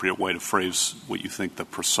appropriate way to phrase what you think the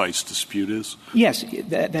precise dispute is? Yes,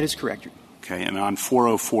 that is correct. Okay, and on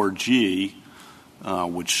 404G,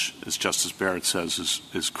 which, as Justice Barrett says,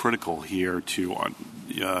 is critical here to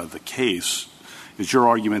the case, is your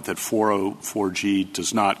argument that 404G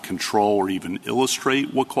does not control or even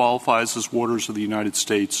illustrate what qualifies as waters of the United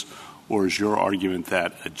States, or is your argument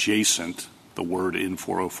that adjacent, the word in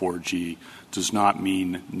 404G, does not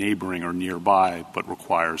mean neighboring or nearby, but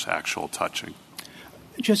requires actual touching?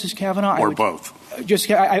 Justice Kavanaugh? Or both?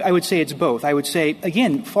 I would say it's both. I would say,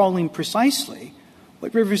 again, following precisely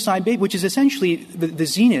what Riverside Bay, which is essentially the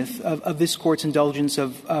zenith of this Court's indulgence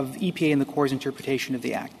of EPA and the Corps' interpretation of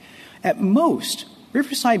the Act. At most,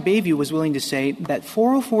 Riverside Bayview was willing to say that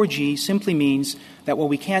 404G simply means that, well,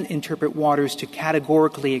 we can't interpret waters to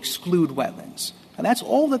categorically exclude wetlands. And that's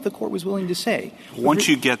all that the Court was willing to say. Once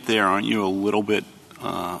you get there, aren't you a little bit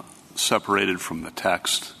separated from the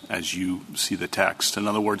text as you see the text? In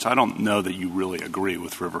other words, I don't know that you really agree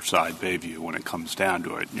with Riverside Bayview when it comes down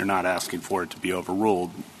to it. You're not asking for it to be overruled.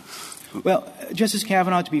 Well, Justice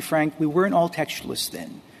Kavanaugh, to be frank, we weren't all textualists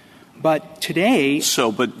then. But today —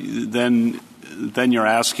 but then you're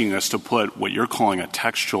asking us to put what you're calling a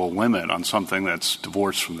textual limit on something that's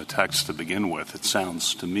divorced from the text to begin with. It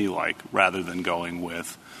sounds to me like, rather than going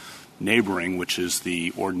with neighboring, which is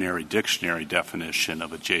the ordinary dictionary definition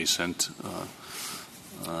of adjacent,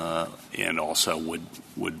 and also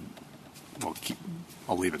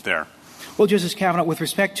I'll leave it there. Well, Justice Kavanaugh, with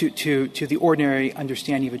respect to the ordinary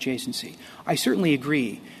understanding of adjacency, I certainly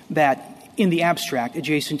agree that in the abstract,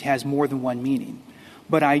 adjacent has more than one meaning.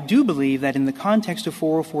 But I do believe that in the context of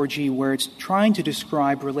 404G, where it's trying to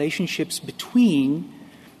describe relationships between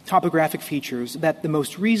topographic features, that the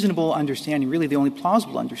most reasonable understanding, really the only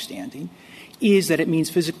plausible understanding, is that it means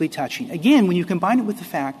physically touching. Again, when you combine it with the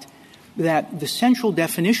fact that the central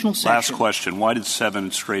definitional section— Last question. Why did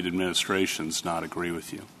 7 straight administrations not agree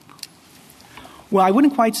with you? Well, I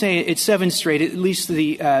wouldn't quite say it's 7 straight. At least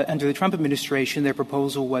under the Trump administration, their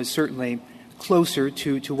proposal was certainly closer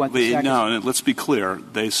to what the Sackett— No, let's be clear.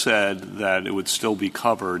 They said that it would still be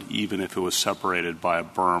covered even if it was separated by a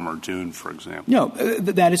berm or dune, for example. No,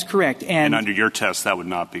 that is correct. And under your test, that would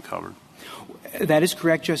not be covered. That is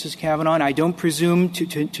correct, Justice Kavanaugh. And I don't presume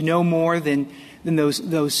to know more than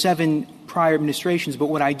those 7 prior administrations. But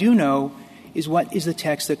what I do know is what is the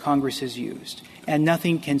text that Congress has used. And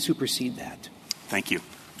nothing can supersede that. Thank you.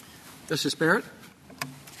 Justice Barrett?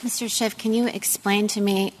 Mr. Schiff, can you explain to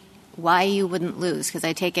me why you wouldn't lose? Because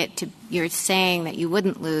I take it you're saying that you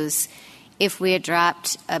wouldn't lose if we had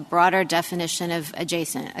dropped a broader definition of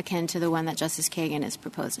adjacent, akin to the one that Justice Kagan is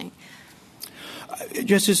proposing.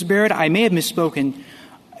 Justice Barrett, I may have misspoken.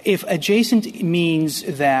 If adjacent means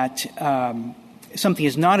that something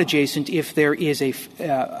is not adjacent if there is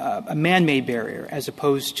a man-made barrier as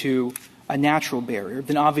opposed to a natural barrier,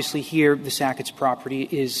 then obviously here the Sackett's property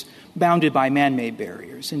is bounded by man-made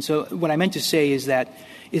barriers. And so what I meant to say is that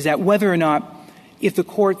whether or not, if the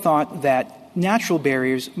court thought that natural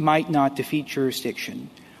barriers might not defeat jurisdiction,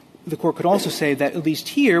 the court could also say that at least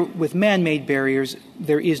here, with man-made barriers,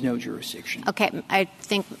 there is no jurisdiction. Okay. I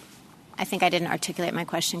think I didn't articulate my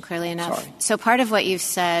question clearly enough. Sorry. So part of what you've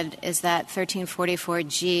said is that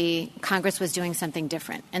 1344G, Congress was doing something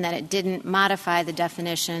different, and that it didn't modify the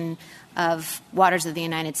definition of waters of the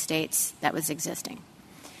United States that was existing.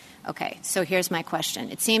 Okay, so here's my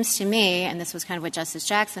question. It seems to me, and this was kind of what Justice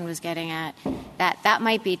Jackson was getting at, that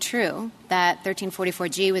might be true, that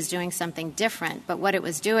 1344G was doing something different, but what it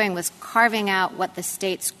was doing was carving out what the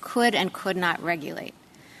states could and could not regulate.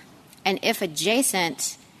 And if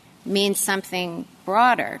adjacent means something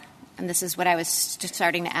broader, and this is what I was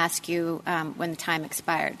starting to ask you when the time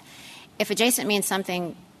expired, if adjacent means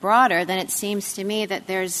something broader, then it seems to me that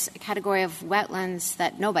there's a category of wetlands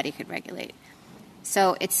that nobody could regulate.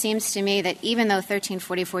 So it seems to me that even though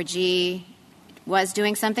 1344G was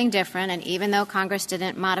doing something different, and even though Congress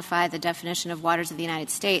didn't modify the definition of waters of the United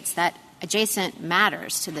States, that adjacent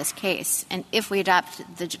matters to this case. And if we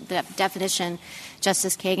adopt the definition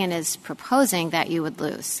Justice Kagan is proposing, that you would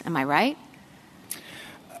lose. Am I right?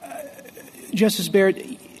 Justice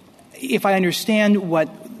Barrett, if I understand what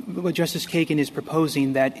Justice Kagan is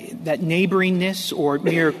proposing, that neighboringness or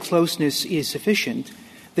mere closeness is sufficient,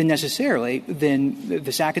 then necessarily, then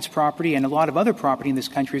the Sackett's property and a lot of other property in this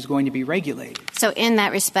country is going to be regulated. So in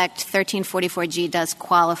that respect, 1344G does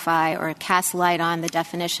qualify or cast light on the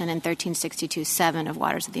definition in 1362(7) of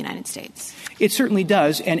waters of the United States. It certainly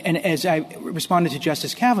does. And as I responded to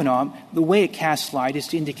Justice Kavanaugh, the way it casts light is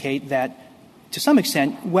to indicate that, to some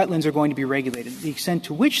extent, wetlands are going to be regulated. The extent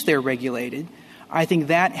to which they're regulated, I think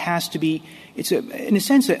that has to be, in a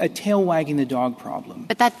sense, a tail wagging the dog problem.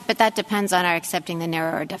 But that depends on our accepting the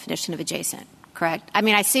narrower definition of adjacent, correct? I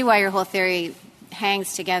mean, I see why your whole theory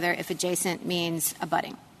hangs together if adjacent means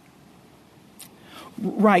abutting.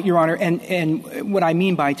 Right, Your Honor. And what I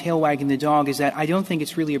mean by tail wagging the dog is that I don't think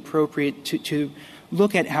it's really appropriate to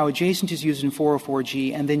look at how adjacent is used in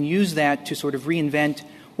 404G and then use that to sort of reinvent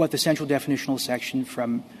what the central definitional section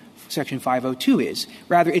from Section 502 is.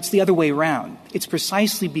 Rather, it's the other way around. It's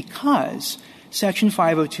precisely because Section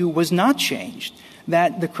 502 was not changed,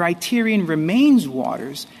 that the criterion remains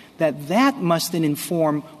waters, that must then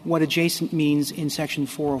inform what adjacent means in Section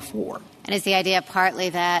 404. And is the idea partly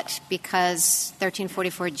that because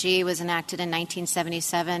 1344G was enacted in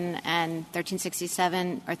 1977 and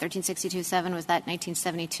 1367 or 1362(7) was that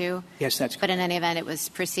 1972? Yes, that's correct. But in any event, it was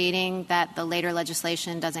preceding that the later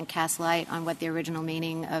legislation doesn't cast light on what the original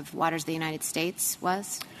meaning of waters of the United States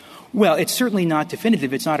was? Well, it's certainly not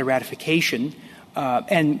definitive. It's not a ratification.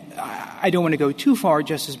 And I don't want to go too far,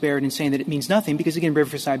 Justice Barrett, in saying that it means nothing, because, again,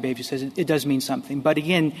 Riverside Bayview says it does mean something. But,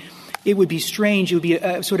 again, it would be strange. It would be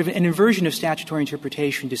sort of an inversion of statutory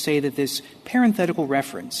interpretation to say that this parenthetical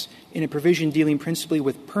reference in a provision dealing principally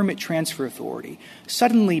with permit transfer authority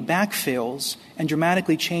suddenly backfills and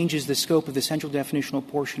dramatically changes the scope of the central definitional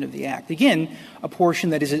portion of the Act. Again, a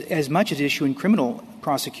portion that is as much at issue in criminal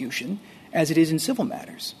prosecution as it is in civil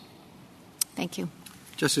matters. Thank you.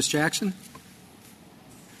 Justice Jackson?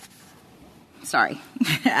 Sorry.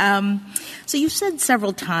 So you said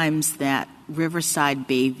several times that Riverside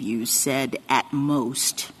Bayview said at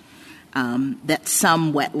most that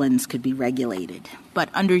some wetlands could be regulated. But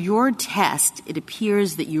under your test, it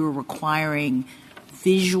appears that you are requiring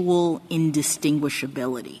visual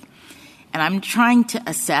indistinguishability. And I'm trying to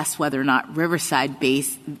assess whether or not Riverside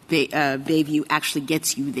Bayview actually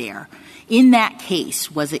gets you there. In that case,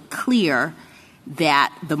 was it clear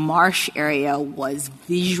that the marsh area was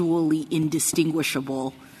visually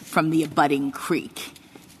indistinguishable from the abutting creek?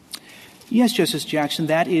 Yes, Justice Jackson,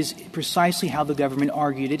 that is precisely how the government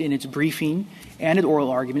argued it in its briefing and at oral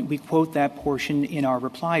argument. We quote that portion in our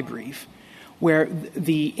reply brief, where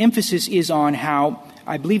the emphasis is on how,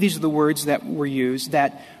 I believe these are the words that were used,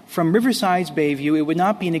 that from Riverside's Bayview, it would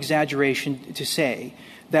not be an exaggeration to say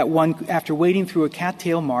that one, after wading through a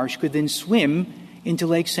cattail marsh, could then swim into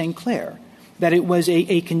Lake St. Clair, that it was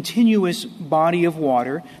a continuous body of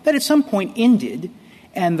water that at some point ended,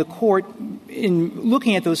 and the court, in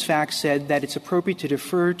looking at those facts, said that it's appropriate to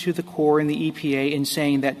defer to the Corps and the EPA in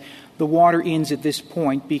saying that the water ends at this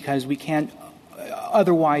point because we can't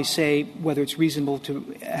otherwise say whether it's reasonable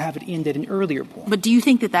to have it end at an earlier point. But do you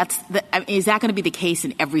think that is that going to be the case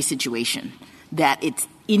in every situation, that it's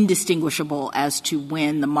indistinguishable as to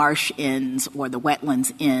when the marsh ends or the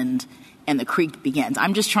wetlands end and the creek begins?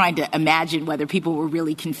 I'm just trying to imagine whether people were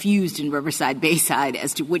really confused in Riverside Bayside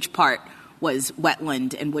as to which part was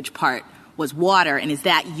wetland and which part was water, and is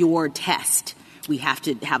that your test? We have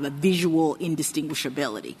to have a visual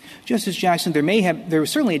indistinguishability. Justice Jackson, there was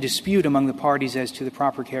certainly a dispute among the parties as to the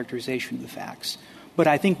proper characterization of the facts. But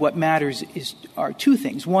I think what matters are two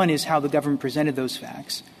things. One is how the government presented those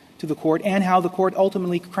facts to the court and how the court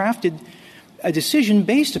ultimately crafted a decision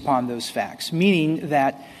based upon those facts, meaning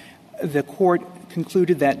that the court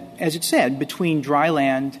concluded that, as it said, between dry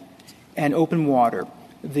land and open water,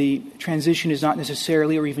 the transition is not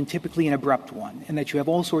necessarily or even typically an abrupt one, and that you have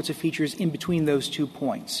all sorts of features in between those 2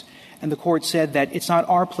 points. And the court said that it's not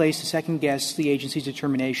our place to second-guess the agency's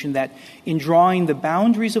determination that in drawing the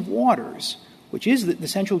boundaries of waters, which is the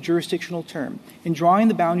central jurisdictional term, in drawing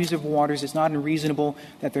the boundaries of waters, it's not unreasonable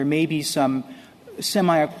that there may be some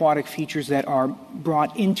semi-aquatic features that are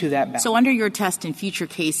brought into that boundary. So under your test in future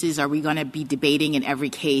cases, are we going to be debating in every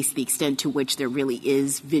case the extent to which there really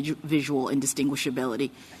is visual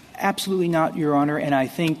indistinguishability? Absolutely not, Your Honor. And I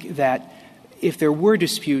think that if there were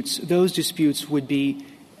disputes, those disputes would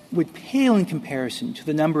pale in comparison to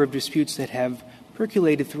the number of disputes that have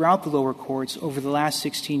percolated throughout the lower courts over the last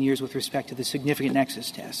 16 years with respect to the significant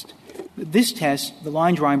nexus test. This test, the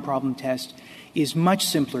line drawing problem test, is much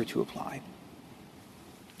simpler to apply.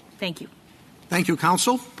 Thank you. Thank you,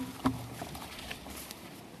 counsel.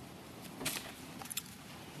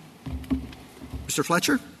 Mr.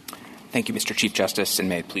 Fletcher. Thank you, Mr. Chief Justice, and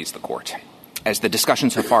may it please the Court. As the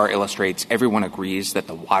discussion so far illustrates, everyone agrees that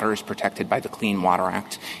the waters protected by the Clean Water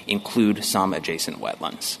Act include some adjacent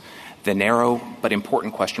wetlands. The narrow but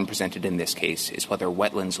important question presented in this case is whether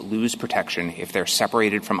wetlands lose protection if they're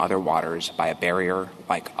separated from other waters by a barrier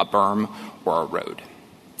like a berm or a road.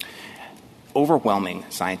 Overwhelming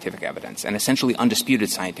scientific evidence and essentially undisputed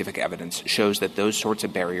scientific evidence shows that those sorts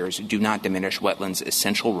of barriers do not diminish wetlands'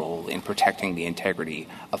 essential role in protecting the integrity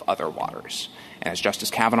of other waters. And as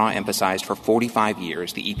Justice Kavanaugh emphasized, for 45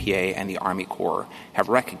 years, the EPA and the Army Corps have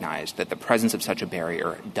recognized that the presence of such a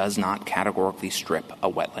barrier does not categorically strip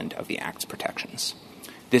a wetland of the Act's protections.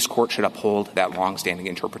 This Court should uphold that longstanding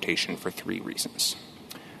interpretation for 3 reasons.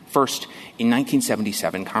 First, in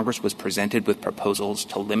 1977, Congress was presented with proposals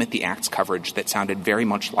to limit the Act's coverage that sounded very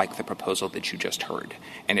much like the proposal that you just heard,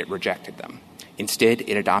 and it rejected them. Instead,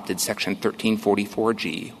 it adopted Section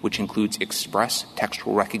 1344G, which includes express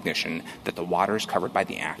textual recognition that the waters covered by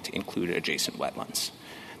the Act include adjacent wetlands.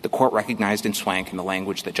 The Court recognized in Swank, in the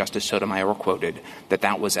language that Justice Sotomayor quoted,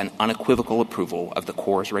 that was an unequivocal approval of the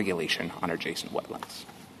Corps' regulation on adjacent wetlands.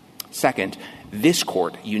 Second, this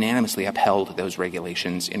Court unanimously upheld those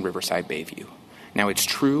regulations in Riverside Bayview. Now, it's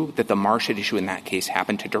true that the marsh at issue in that case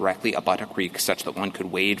happened to directly abut a creek such that one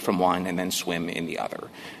could wade from one and then swim in the other.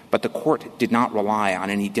 But the Court did not rely on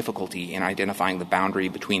any difficulty in identifying the boundary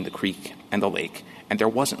between the creek and the lake, and there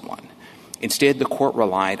wasn't one. Instead, the court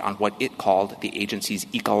relied on what it called the agency's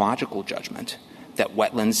ecological judgment that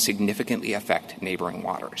wetlands significantly affect neighboring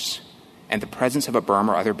waters. And the presence of a berm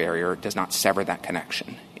or other barrier does not sever that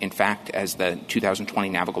connection. In fact, as the 2020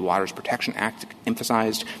 Navigable Waters Protection Act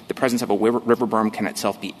emphasized, the presence of a river berm can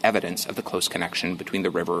itself be evidence of the close connection between the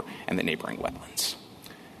river and the neighboring wetlands.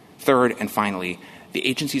 Third, and finally, the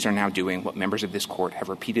agencies are now doing what members of this court have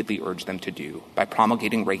repeatedly urged them to do by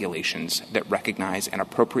promulgating regulations that recognize and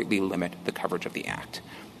appropriately limit the coverage of the Act.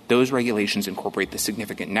 Those regulations incorporate the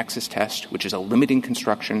significant nexus test, which is a limiting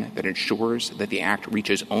construction that ensures that the Act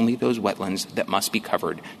reaches only those wetlands that must be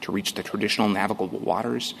covered to reach the traditional navigable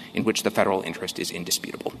waters in which the federal interest is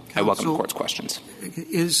indisputable. Counsel, I welcome the court's questions.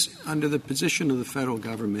 Is, under the position of the federal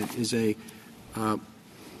government, is a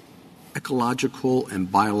ecological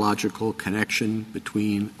and biological connection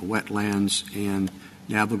between wetlands and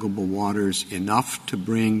navigable waters enough to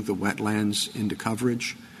bring the wetlands into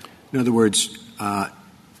coverage? In other words,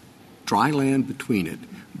 dry land between it,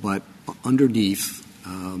 but underneath,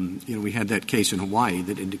 we had that case in Hawaii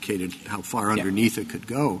that indicated how far underneath it could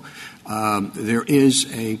go. There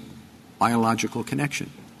is a biological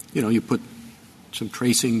connection. You put some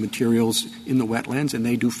tracing materials in the wetlands and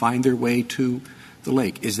they do find their way to the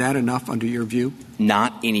lake. Is that enough under your view?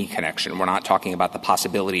 Not any connection. We're not talking about the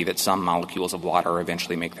possibility that some molecules of water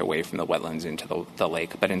eventually make their way from the wetlands into the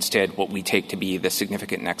lake, but instead what we take to be the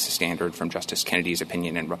significant nexus standard from Justice Kennedy's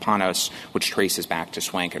opinion in Rapanos, which traces back to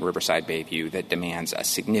Swank and Riverside Bayview, that demands a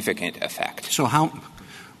significant effect. So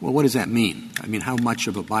what does that mean? I mean, how much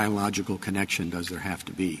of a biological connection does there have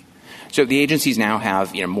to be? So the agencies now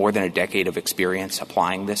have more than a decade of experience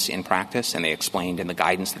applying this in practice, and they explained in the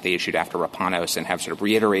guidance that they issued after Rapanos and have sort of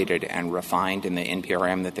reiterated and refined in the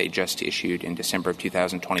NPRM that they just issued in December of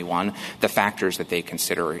 2021 the factors that they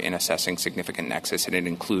consider in assessing significant nexus, and it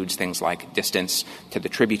includes things like distance to the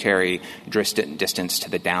tributary, distance to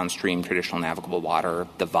the downstream traditional navigable water,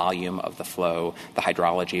 the volume of the flow, the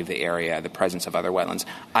hydrology of the area, the presence of other wetlands.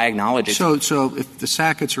 I acknowledge it. So if the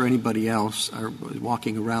Sacketts or anybody else are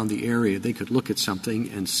walking around the area, they could look at something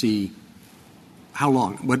and see how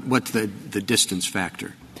long, what's the distance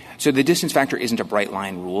factor? So the distance factor isn't a bright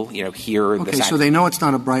line rule. Here. Okay, so they know it's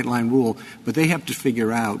not a bright line rule, but they have to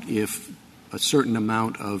figure out if a certain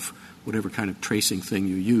amount of whatever kind of tracing thing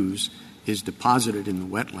you use is deposited in the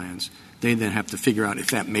wetlands. They then have to figure out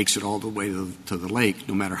if that makes it all the way to the lake,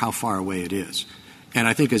 no matter how far away it is. And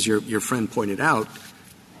I think, as your friend pointed out,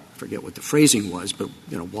 I forget what the phrasing was, but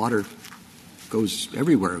water goes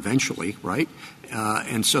everywhere eventually, right?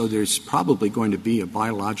 And so there's probably going to be a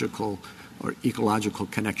biological or ecological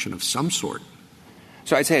connection of some sort.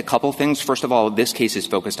 So I'd say a couple things. First of all, this case is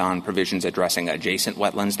focused on provisions addressing adjacent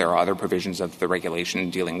wetlands. There are other provisions of the regulation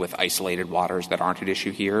dealing with isolated waters that aren't at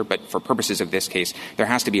issue here. But for purposes of this case, there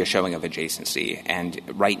has to be a showing of adjacency. And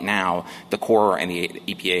right now, the Corps and the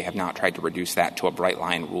EPA have not tried to reduce that to a bright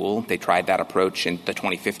line rule. They tried that approach in the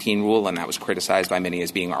 2015 rule, and that was criticized by many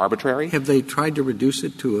as being arbitrary. Have they tried to reduce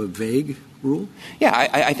it to a vague rule? Yeah,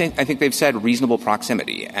 I think they've said reasonable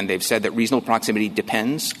proximity, and they've said that reasonable proximity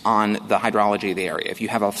depends on the hydrology of the area. If you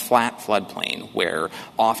have a flat floodplain where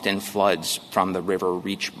often floods from the river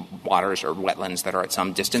reach waters or wetlands that are at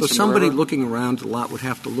some distance from somebody the river, looking around a lot would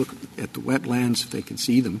have to look at the wetlands if they can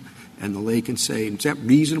see them, and the lake and say, is that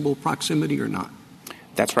reasonable proximity or not?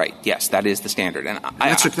 That's right. Yes, that is the standard. And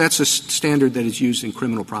that's a standard that is used in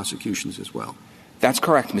criminal prosecutions as well. That's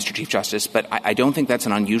correct, Mr. Chief Justice, but I don't think that's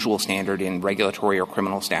an unusual standard in regulatory or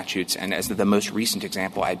criminal statutes. And as the most recent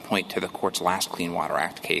example, I'd point to the Court's last Clean Water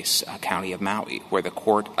Act case, County of Maui, where the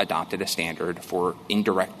Court adopted a standard for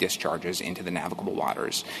indirect discharges into the navigable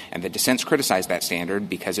waters. And the dissents criticized that standard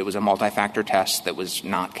because it was a multi-factor test that was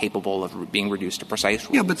not capable of being reduced to precise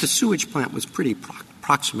rules. Yeah, but the sewage plant was pretty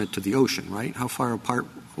proximate to the ocean, right? How far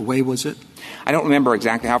away was it? I don't remember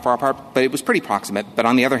exactly how far apart, but it was pretty proximate. But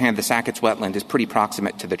on the other hand, the Sackett's wetland is pretty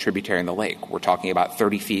proximate to the tributary in the lake. We're talking about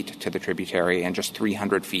 30 feet to the tributary and just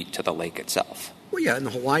 300 feet to the lake itself. Well, yeah, in the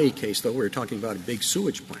Hawaii case, though, we're talking about a big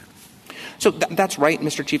sewage plant. So that's right,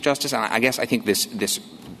 Mr. Chief Justice. And I guess I think this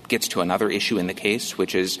gets to another issue in the case,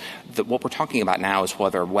 which is that what we're talking about now is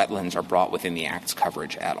whether wetlands are brought within the Act's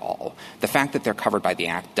coverage at all. The fact that they're covered by the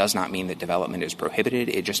Act does not mean that development is prohibited.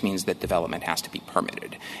 It just means that development has to be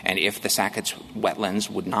permitted. And if the Sackett's wetlands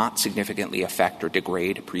would not significantly affect or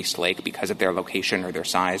degrade Priest Lake because of their location or their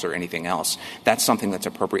size or anything else, that's something that's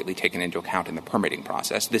appropriately taken into account in the permitting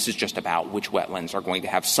process. This is just about which wetlands are going to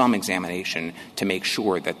have some examination to make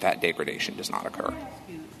sure that that degradation does not occur.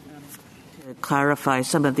 Clarify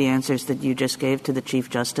some of the answers that you just gave to the Chief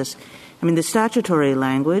Justice. I mean, the statutory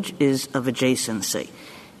language is of adjacency.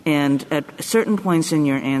 And at certain points in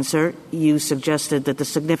your answer, you suggested that the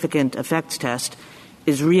significant effects test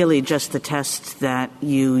is really just the test that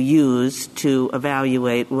you use to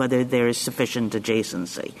evaluate whether there is sufficient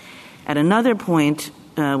adjacency. At another point,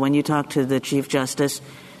 when you talked to the Chief Justice,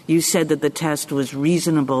 you said that the test was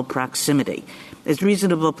reasonable proximity. Is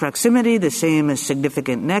reasonable proximity the same as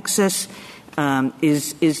significant nexus?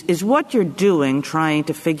 Is what you're doing trying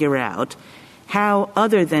to figure out how,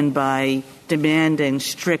 other than by demanding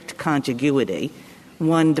strict contiguity,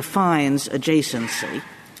 one defines adjacency?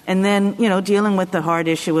 And then, dealing with the hard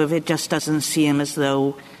issue of it just doesn't seem as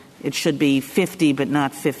though it should be 50 but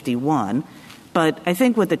not 51. But I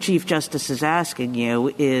think what the Chief Justice is asking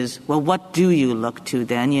you is, well, what do you look to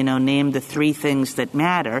then? Name the three things that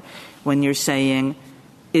matter when you're saying,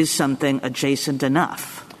 is something adjacent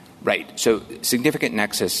enough? Right. So significant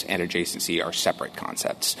nexus and adjacency are separate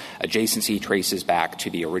concepts. Adjacency traces back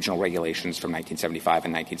to the original regulations from 1975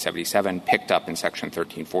 and 1977, picked up in Section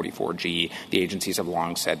 1344G. The agencies have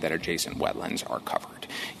long said that adjacent wetlands are covered.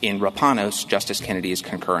 In Rapanos, Justice Kennedy's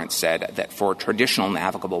concurrence said that for traditional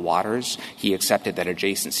navigable waters, he accepted that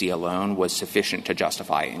adjacency alone was sufficient to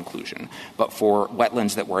justify inclusion. But for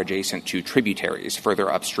wetlands that were adjacent to tributaries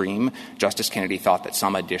further upstream, Justice Kennedy thought that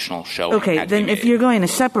some additional showing had to be made. Okay, then if you're going to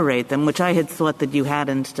separate them, which I had thought that you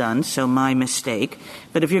hadn't done, so my mistake,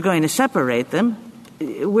 but if you're going to separate them,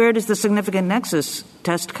 where does the significant nexus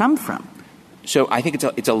test come from? So I think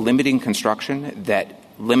it's a limiting construction that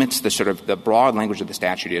limits the broad language of the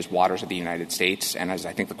statute is waters of the United States, and as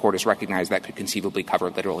I think the Court has recognized, that could conceivably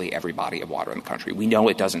cover literally every body of water in the country. We know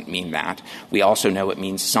it doesn't mean that. We also know it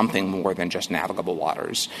means something more than just navigable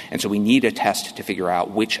waters. And so we need a test to figure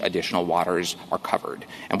out which additional waters are covered.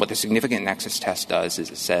 And what the significant nexus test does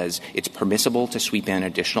is it says it's permissible to sweep in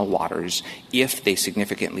additional waters if they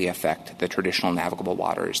significantly affect the traditional navigable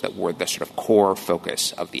waters that were the sort of core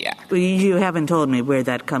focus of the Act. Well, you haven't told me where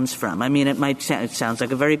that comes from. I mean, it sounds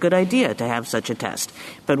like a very good idea to have such a test.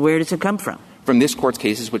 But where does it come from? From this Court's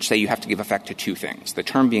cases, which say you have to give effect to two things. The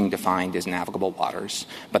term being defined is navigable waters,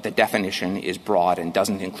 but the definition is broad and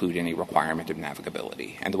doesn't include any requirement of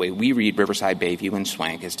navigability. And the way we read Riverside, Bayview, and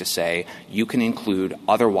Swank is to say you can include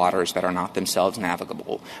other waters that are not themselves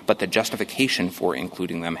navigable, but the justification for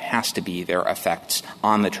including them has to be their effects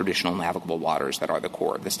on the traditional navigable waters that are the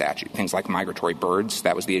core of the statute. Things like migratory birds,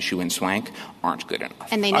 that was the issue in Swank, aren't good enough.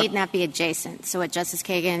 And they need not be adjacent. So what Justice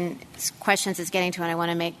Kagan's questions is getting to, and I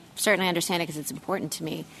want to certainly understand it because it's important to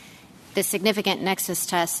me, the significant nexus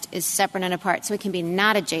test is separate and apart. So it can be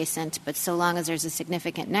not adjacent, but so long as there's a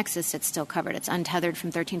significant nexus, it's still covered. It's untethered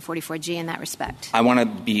from 1344G in that respect. I want to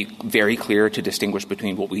be very clear to distinguish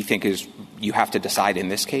between what we think is you have to decide in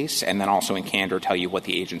this case and then also in candor tell you what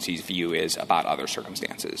the agency's view is about other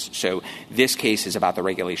circumstances. So this case is about the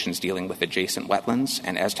regulations dealing with adjacent wetlands,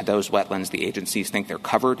 and as to those wetlands, the agencies think they're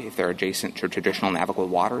covered if they're adjacent to traditional navigable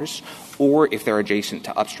waters or if they're adjacent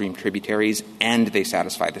to upstream tributaries and they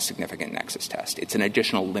satisfy the significant nexus test. It's an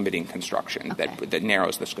additional limiting construction that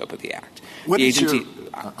narrows the scope of the Act.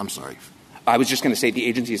 I'm sorry. I was just going to say the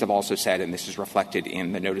agencies have also said, and this is reflected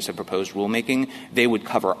in the notice of proposed rulemaking, they would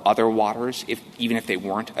cover other waters, even if they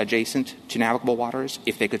weren't adjacent to navigable waters,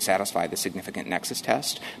 if they could satisfy the significant nexus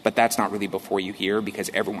test. But that's not really before you here because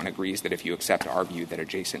everyone agrees that if you accept our view that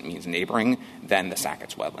adjacent means neighboring, then the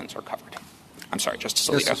Sackett's wetlands are covered. I'm sorry, Justice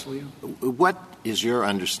Alito. What is your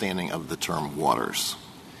understanding of the term waters?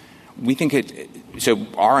 We think so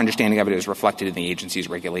our understanding of it is reflected in the agency's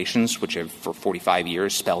regulations, which have for 45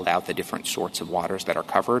 years spelled out the different sorts of waters that are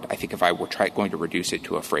covered. I think if I were going to reduce it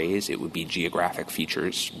to a phrase, it would be geographic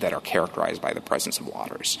features that are characterized by the presence of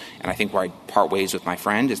waters. And I think where I part ways with my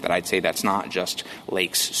friend is that I'd say that's not just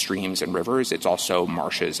lakes, streams, and rivers. It's also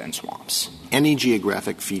marshes and swamps. Any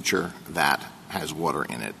geographic feature that has water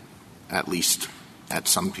in it, at least at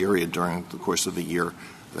some period during the course of the year,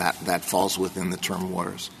 that falls within the term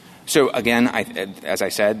waters? So, again, as I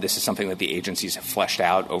said, this is something that the agencies have fleshed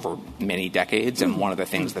out over many decades, and one of the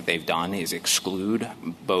things that they've done is exclude,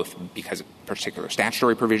 both because of particular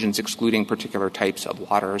statutory provisions excluding particular types of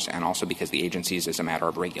waters, and also because the agencies, as a matter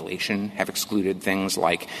of regulation, have excluded things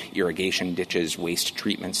like irrigation ditches, waste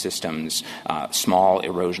treatment systems, small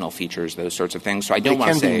erosional features, those sorts of things. So I don't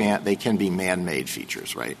want to say they can be man-made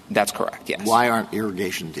features, right? That's correct, yes. Why aren't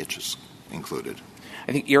irrigation ditches included?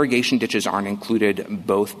 I think irrigation ditches aren't included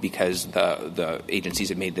both because the agencies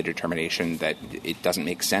have made the determination that it doesn't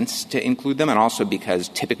make sense to include them, and also because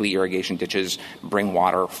typically irrigation ditches bring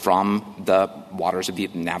water from the waters of the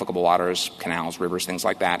navigable waters, canals, rivers, things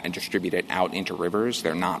like that, and distribute it out into rivers.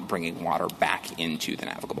 They're not bringing water back into the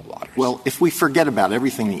navigable waters. Well, if we forget about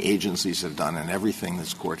everything the agencies have done and everything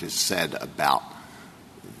this Court has said about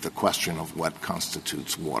the question of what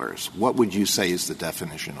constitutes waters. What would you say is the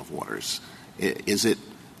definition of waters? Is it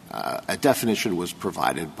a definition was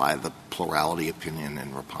provided by the plurality opinion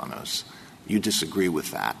in Rapanos. You disagree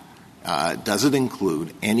with that. Does it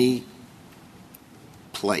include any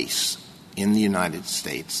place in the United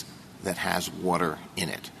States that has water in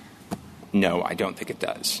it? No, I don't think it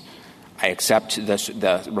does. I accept the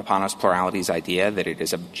Rapanos plurality's idea that it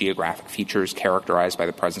is a geographic features characterized by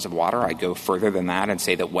the presence of water. I go further than that and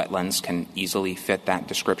say that wetlands can easily fit that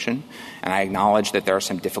description. And I acknowledge that there are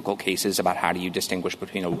some difficult cases about how do you distinguish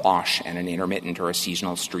between a wash and an intermittent or a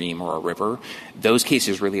seasonal stream or a river. Those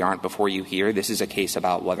cases really aren't before you here. This is a case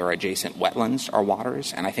about whether adjacent wetlands are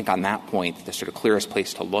waters. And I think on that point, the sort of clearest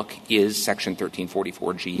place to look is Section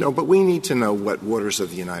 1344G. No, but we need to know what waters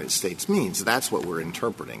of the United States means. That's what we're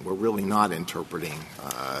interpreting. We're really not interpreting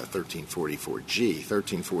 1344G.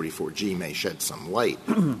 1344G may shed some light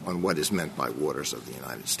on what is meant by waters of the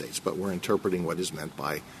United States, but we're interpreting what is meant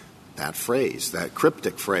by that phrase, that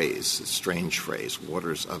cryptic phrase, strange phrase,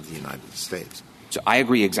 waters of the United States. So I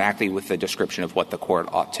agree exactly with the description of what the Court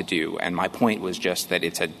ought to do. And my point was just that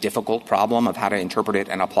it's a difficult problem of how to interpret it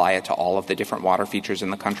and apply it to all of the different water features in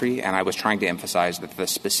the country. And I was trying to emphasize that the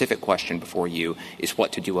specific question before you is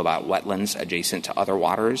what to do about wetlands adjacent to other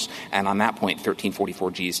waters. And on that point,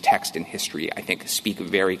 1344G's text and history, I think, speak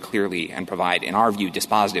very clearly and provide, in our view,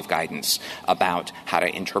 dispositive guidance about how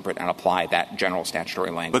to interpret and apply that general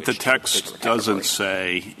statutory language. But the text doesn't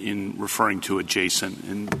say, in referring to adjacent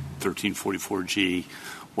in 1344G,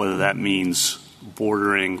 whether that means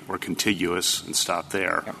bordering or contiguous and stop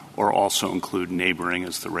there, or also include neighboring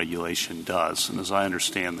as the regulation does. And as I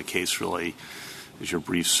understand the case really, as your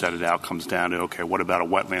brief set it out, comes down to, okay, what about a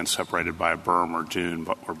wetland separated by a berm or dune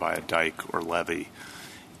or by a dike or levee?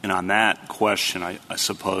 And on that question, I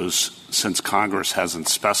suppose, since Congress hasn't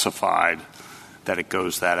specified that it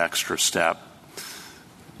goes that extra step,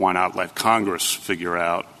 why not let Congress figure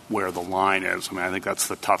out where the line is? I mean, I think that's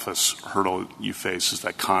the toughest hurdle you face, is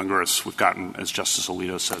that Congress, we've gotten, as Justice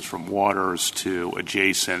Alito says, from waters to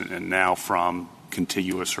adjacent and now from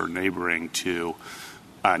contiguous or neighboring to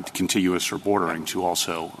contiguous or bordering to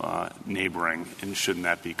also neighboring, and shouldn't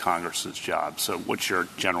that be Congress's job? So what's your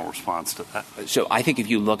general response to that? So I think if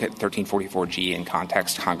you look at 1344G in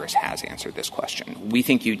context, Congress has answered this question. We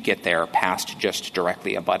think you'd get there past just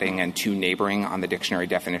directly abutting and to neighboring on the dictionary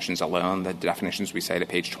definitions alone, the definitions we cite at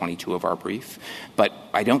page 22 of our brief. But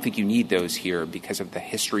I don't think you need those here because of the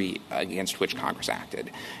history against which Congress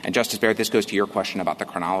acted. And Justice Barrett, this goes to your question about the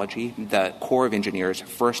chronology. The Corps of Engineers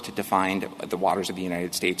first defined the waters of the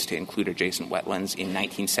United States to include adjacent wetlands in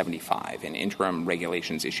 1975, in interim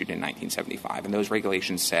regulations issued in 1975. And those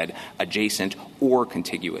regulations said adjacent or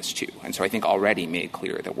contiguous to. And so I think already made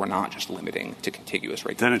clear that we're not just limiting to contiguous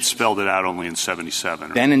regulations. Then it spelled it out only in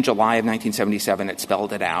 77. Then in July of 1977, it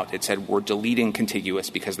spelled it out. It said we're deleting contiguous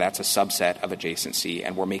because that's a subset of adjacency,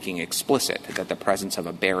 and we're making explicit that the presence of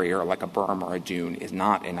a barrier like a berm or a dune is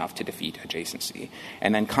not enough to defeat adjacency.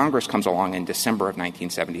 And then Congress comes along in December of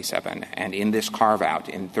 1977, and in this carve-out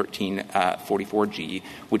in 1344G,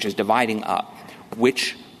 which is dividing up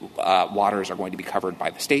which waters are going to be covered by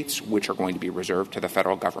the states, which are going to be reserved to the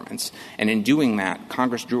federal governments. And in doing that,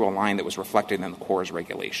 Congress drew a line that was reflected in the Corps'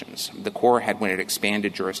 regulations. The Corps had, when it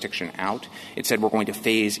expanded jurisdiction out, it said we're going to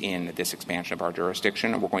phase in this expansion of our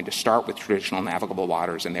jurisdiction, and we're going to start with traditional navigable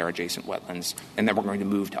waters and their adjacent wetlands, and then we're going to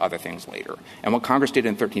move to other things later. And what Congress did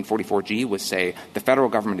in 1344G was say the federal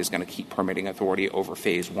government is going to keep permitting authority over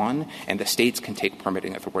phase one, and the states can take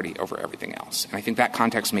permitting authority over everything else. And I think that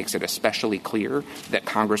context makes it especially clear that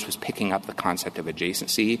Congress was picking up the concept of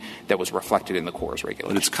adjacency that was reflected in the Corps'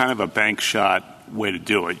 regulations. But it's kind of a bank shot way to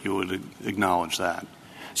do it. You would acknowledge that.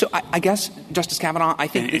 So I guess, Justice Kavanaugh, I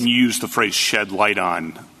think... And you use the phrase shed light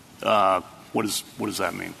on. What does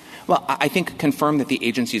that mean? Well, I think confirm that the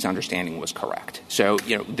agency's understanding was correct. So,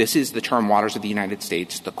 this is the term waters of the United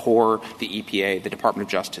States. The Corps, the EPA, the Department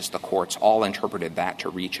of Justice, the courts all interpreted that to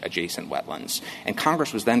reach adjacent wetlands. And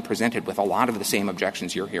Congress was then presented with a lot of the same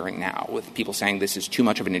objections you're hearing now, with people saying this is too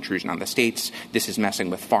much of an intrusion on the states, this is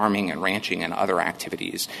messing with farming and ranching and other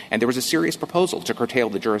activities. And there was a serious proposal to curtail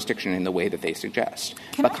the jurisdiction in the way that they suggest.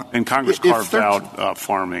 And Congress carved out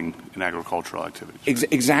farming and agricultural activities.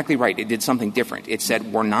 Exactly right. It did something different. It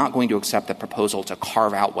said we're not not going to accept the proposal to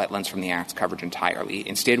carve out wetlands from the Act's coverage entirely.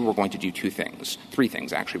 Instead, we're going to do three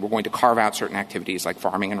things, actually. We're going to carve out certain activities like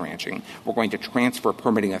farming and ranching. We're going to transfer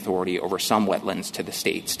permitting authority over some wetlands to the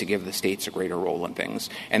states to give the states a greater role in things.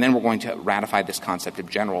 And then we're going to ratify this concept of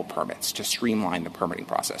general permits to streamline the permitting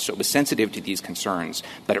process. So it was sensitive to these concerns,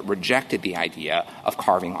 but it rejected the idea of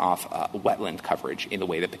carving off wetland coverage in the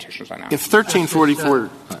way that petitioners are now. If 1344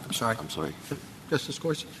 I'm sorry. Justice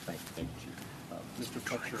Gorsuch? Mr.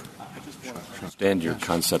 Fletcher, I just want to understand your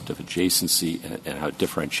concept of adjacency and how it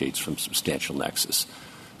differentiates from substantial nexus.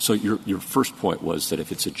 So your first point was that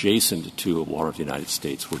if it's adjacent to a water of the United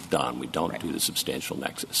States, we're done. We don't do the substantial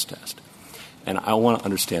nexus test. And I want to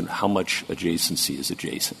understand how much adjacency is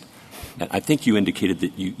adjacent. And I think you indicated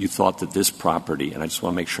that you thought that this property, and I just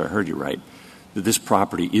want to make sure I heard you right, that this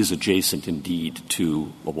property is adjacent indeed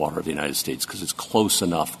to a water of the United States because it's close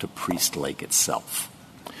enough to Priest Lake itself.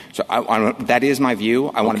 So that is my view.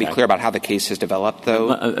 I want to be clear about how the case has developed,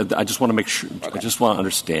 though. I just want to make sure. Okay. I just want to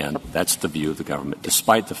understand that's the view of the government.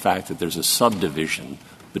 Despite the fact that there's a subdivision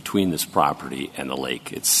between this property and the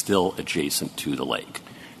lake, it's still adjacent to the lake.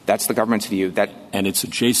 That's the government's view. And it's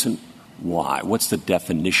adjacent. Why? What's the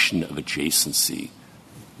definition of adjacency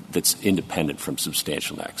that's independent from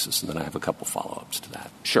substantial nexus? And then I have a couple follow-ups to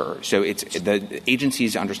that. Sure. So it's the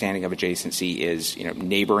agency's understanding of adjacency is,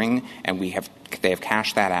 neighboring, and they have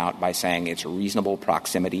cashed that out by saying it's a reasonable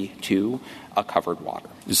proximity to a covered water.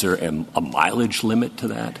 Is there a mileage limit to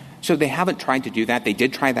that? So they haven't tried to do that. They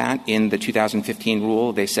did try that in the 2015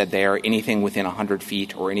 rule. They said there anything within 100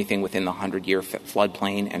 feet or anything within the 100-year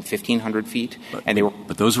floodplain and 1,500 feet.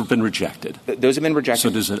 But those have been rejected. Those have been rejected. So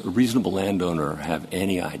does a reasonable landowner have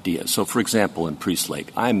any idea? So, for example, in Priest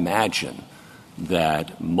Lake, I imagine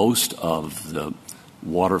that most of the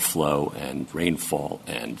water flow and rainfall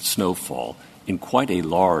and snowfall in quite a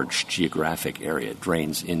large geographic area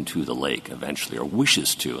drains into the lake eventually, or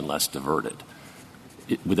wishes to unless diverted.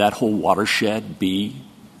 Would that whole watershed be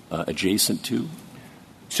adjacent to?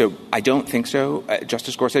 So I don't think so,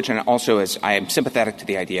 Justice Gorsuch. And also, as I am sympathetic to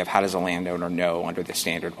the idea of how does a landowner know under the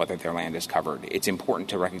standard whether their land is covered, it's important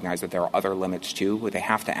to recognize that there are other limits, too, where they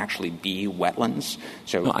have to actually be wetlands.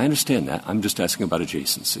 So no, I understand that. I'm just asking about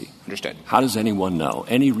adjacency. Understood. How does anyone know,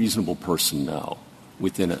 any reasonable person know,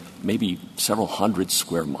 within maybe several hundred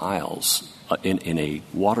square miles in a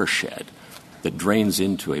watershed that drains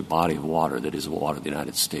into a body of water that is a water of the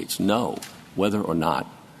United States, know whether or not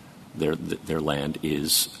their land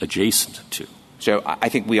is adjacent to? So I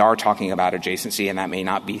think we are talking about adjacency, and that may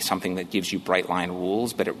not be something that gives you bright-line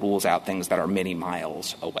rules, but it rules out things that are many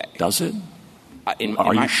miles away. Does it?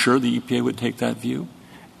 Are you sure the EPA would take that view?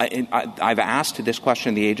 I've asked this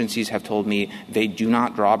question. The agencies have told me they do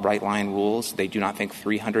not draw bright-line rules. They do not think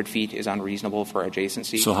 300 feet is unreasonable for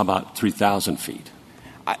adjacency. So how about 3,000 feet?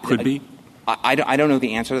 Could be? I don't know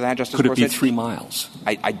the answer to that, Justice Could it Gorsuch. be 3 miles?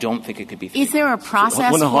 I don't think it could be 3 Is there a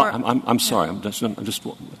process I'm sorry. I'm just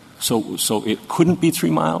so it couldn't be 3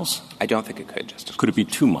 miles? I don't think it could, Justice. Could it be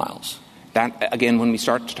 2 miles? That, again, when we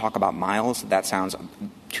start to talk about miles, that sounds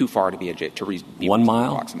too far to be 1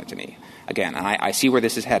 mile? Approximate to me. Again, I see where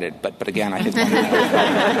this is headed, but again, I didn't want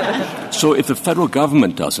to know. So if the federal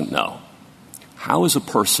government doesn't know, how is a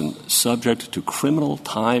person subject to criminal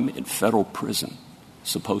time in federal prison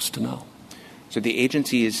supposed to know? So the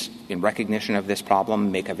agencies, in recognition of this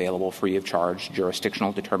problem, make available free of charge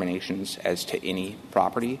jurisdictional determinations as to any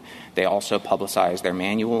property. They also publicize their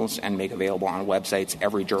manuals and make available on websites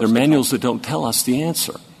every jurisdiction. They're manuals that don't tell us the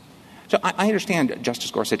answer. So I understand,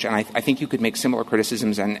 Justice Gorsuch, and I think you could make similar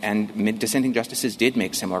criticisms, and dissenting justices did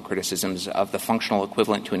make similar criticisms of the functional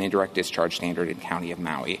equivalent to an indirect discharge standard in County of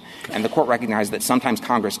Maui. And the Court recognized that sometimes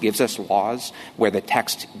Congress gives us laws where the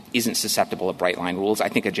text isn't susceptible of bright-line rules. I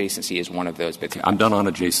think adjacency is one of those bits. I'm done on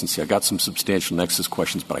adjacency. I got some substantial nexus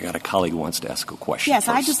questions, but I got a colleague who wants to ask a question. Yes,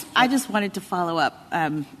 first. I just wanted to follow up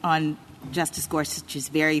on Justice Gorsuch's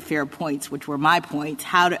very fair points, which were my points.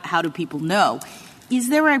 How do people know? Is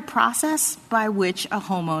there a process by which a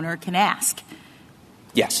homeowner can ask?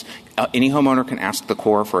 Yes. Any homeowner can ask the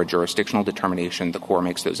Corps for a jurisdictional determination. The Corps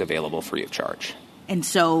makes those available free of charge. And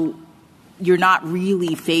so you're not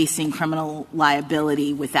really facing criminal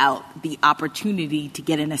liability without the opportunity to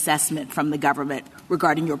get an assessment from the government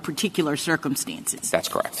regarding your particular circumstances. That's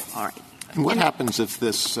correct. All right. And what happens if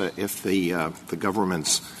the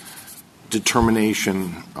government's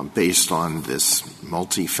determination based on this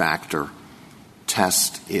multi-factor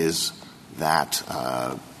test is that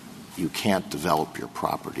you can't develop your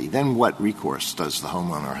property? Then what recourse does the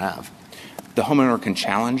homeowner have? The homeowner can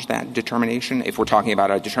challenge that determination. If we're talking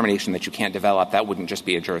about a determination that you can't develop, that wouldn't just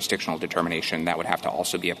be a jurisdictional determination. That would have to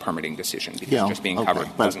also be a permitting decision, because just being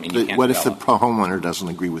covered doesn't mean you can't What develop. if the homeowner doesn't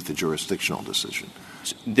agree with the jurisdictional decision?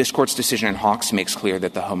 This Court's decision in Hawks makes clear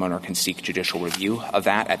that the homeowner can seek judicial review of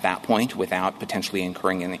that at that point without potentially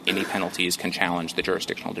incurring any penalties, can challenge the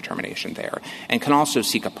jurisdictional determination there, and can also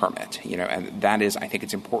seek a permit. And that is, I think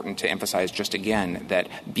it's important to emphasize just again that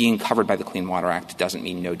being covered by the Clean Water Act doesn't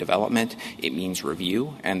mean no development. It means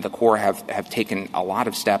review. And the Corps have taken a lot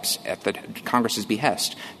of steps at the Congress's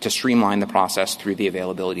behest to streamline the process through the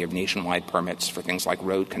availability of nationwide permits for things like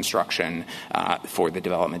road construction, for the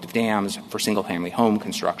development of dams, for single-family home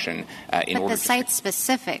construction. But the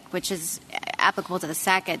site-specific, which is applicable to the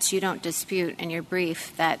Sacketts, you don't dispute in your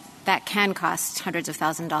brief that can cost hundreds of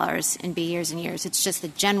 $1,000s and be years and years. It's just the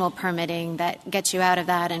general permitting that gets you out of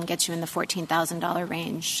that and gets you in the $14,000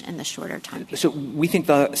 range in the shorter time period. So we think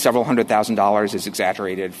the several $100,000s is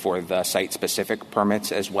exaggerated for the site-specific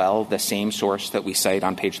permits as well. The same source that we cite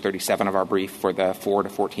on page 37 of our brief for the $4,000 to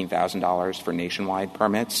 $14,000 for nationwide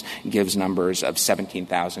permits gives numbers of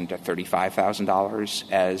 $17,000 to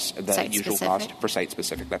 $35,000 as the usual cost for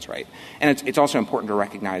site-specific. That's right. And it's also important to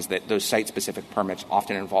recognize that those site-specific permits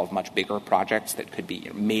often involve much bigger projects that could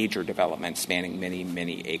be major developments spanning many,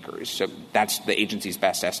 many acres. So that's the agency's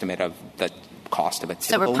best estimate of the cost of a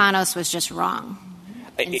typical. So Rapanos was just wrong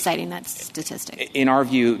in citing that statistic. In our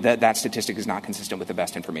view, that statistic is not consistent with the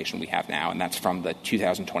best information we have now, and that's from the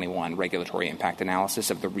 2021 regulatory impact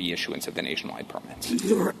analysis of the reissuance of the nationwide permits.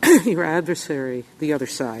 Your adversary, the other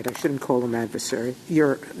side, I shouldn't call him adversary,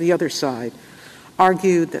 the other side,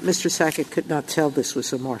 argued that Mr. Sackett could not tell this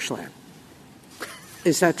was a marshland.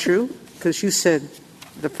 Is that true? Because you said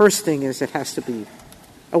the first thing is it has to be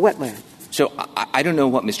a wetland. So I don't know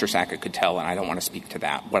what Mr. Sackett could tell, and I don't want to speak to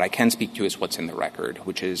that. What I can speak to is what's in the record,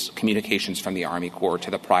 which is communications from the Army Corps to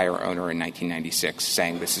the prior owner in 1996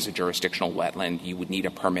 saying this is a jurisdictional wetland, you would need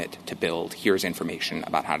a permit to build. Here's information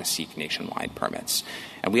about how to seek nationwide permits.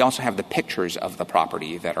 And we also have the pictures of the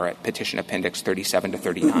property that are at Petition Appendix 37 to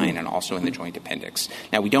 39 and also in the Joint Appendix.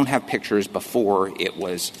 Now, we don't have pictures before it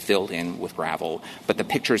was filled in with gravel, but the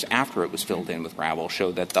pictures after it was filled in with gravel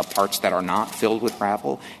show that the parts that are not filled with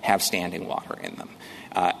gravel have standing water in them.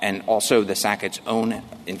 And also the Sackett's own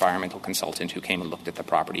environmental consultant who came and looked at the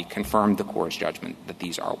property confirmed the Corps' judgment that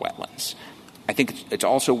these are wetlands. I think it's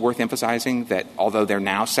also worth emphasizing that although they're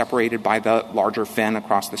now separated by the larger fen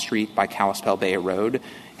across the street by Kalispell Bay Road,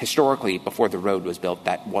 historically, before the road was built,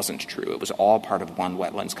 that wasn't true. It was all part of one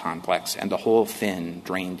wetlands complex, and the whole fen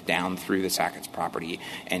drained down through the Sackett's property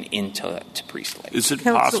and into Priest Lake. Is it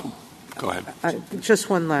possible? Go ahead. Just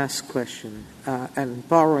one last question, and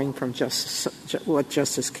borrowing from what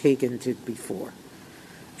Justice Kagan did before.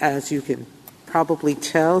 As you can probably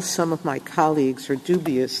tell, some of my colleagues are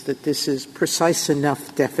dubious that this is precise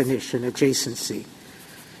enough definition, adjacency,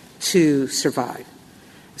 to survive.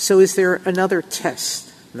 So is there another test,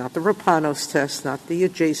 not the Rapanos test, not the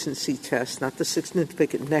adjacency test, not the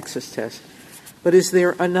significant nexus test, but is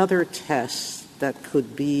there another test that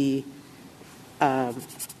could be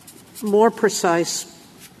more precise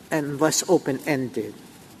and less open-ended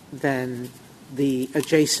than the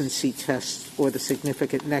adjacency test or the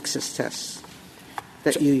significant nexus test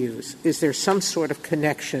that you use? Is there some sort of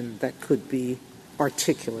connection that could be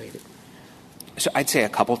articulated? So I'd say a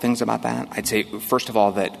couple things about that. I'd say, first of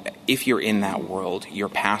all, that if you're in that world, you're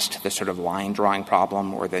past the sort of line drawing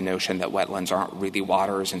problem or the notion that wetlands aren't really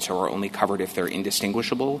waters and so are only covered if they're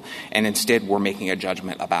indistinguishable. And instead, we're making a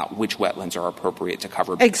judgment about which wetlands are appropriate to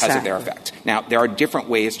cover because of their effect. Now, there are different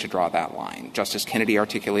ways to draw that line. Justice Kennedy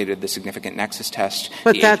articulated the significant nexus test.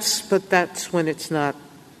 But that's when it's not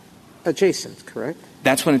adjacent, correct?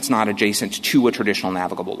 That's when it's not adjacent to a traditional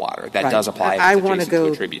navigable water. That does apply if it's adjacent to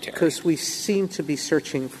a tributary. Because we seem to be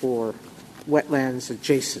searching for wetlands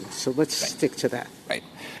adjacent, so let's stick to that. Right.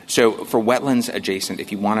 So for wetlands adjacent,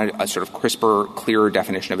 if you want a sort of crisper, clearer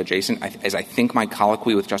definition of adjacent, as I think my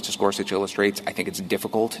colloquy with Justice Gorsuch illustrates, I think it's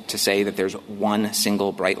difficult to say that there's one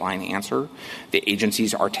single bright-line answer. The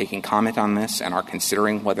agencies are taking comment on this and are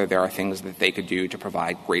considering whether there are things that they could do to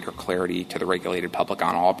provide greater clarity to the regulated public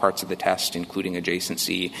on all parts of the test, including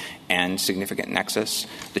adjacency and significant nexus.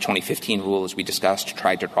 The 2015 rule, as we discussed,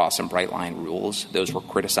 tried to draw some bright-line rules. Those were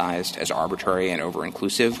criticized as arbitrary and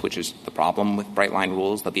over-inclusive, which is the problem with bright-line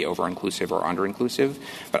rules. They'll be over-inclusive or under-inclusive.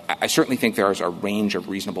 But I certainly think there is a range of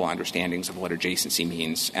reasonable understandings of what adjacency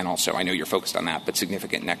means. And also, I know you're focused on that, but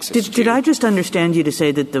significant nexus. Did I just understand you to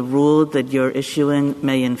say that the rule that you're issuing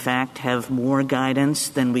may, in fact, have more guidance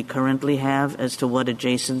than we currently have as to what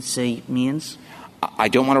adjacency means? I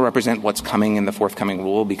don't want to represent what's coming in the forthcoming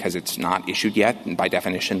rule because it's not issued yet. And by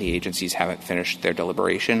definition, the agencies haven't finished their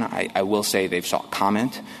deliberation. I will say they've sought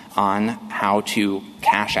comment on how to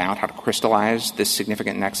cash out, how to crystallize this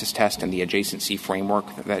significant nexus test and the adjacency framework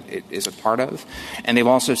that it is a part of. And they've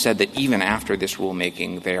also said that even after this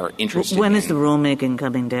rulemaking, they're interested When is the rulemaking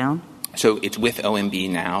coming down? So it's with OMB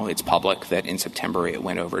now. It's public that in September it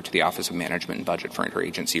went over to the Office of Management and Budget for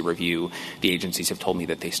interagency review. The agencies have told me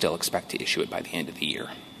that they still expect to issue it by the end of the year.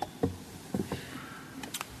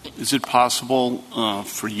 Is it possible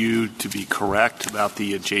for you to be correct about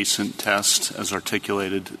the adjacent test as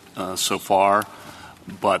articulated so far,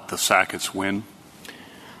 but the Sacketts win?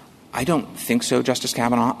 I don't think so, Justice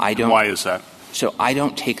Kavanaugh. Why is that? So I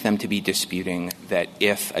don't take them to be disputing that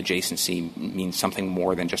if adjacency means something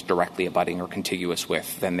more than just directly abutting or contiguous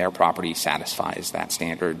with, then their property satisfies that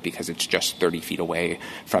standard because it's just 30 feet away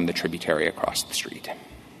from the tributary across the street.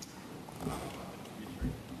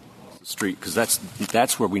 Because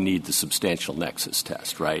that's where we need the substantial nexus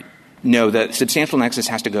test, right? No, the substantial nexus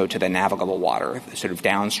has to go to the navigable water, the sort of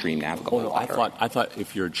downstream navigable water. I thought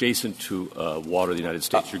if you're adjacent to water of the United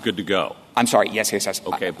States, you're good to go. I'm sorry. Yes.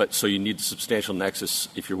 Okay, but so you need the substantial nexus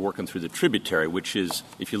if you're working through the tributary, which is,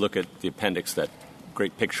 if you look at the appendix, that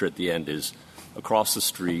great picture at the end is across the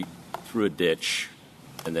street, through a ditch,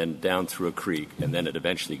 and then down through a creek, and then it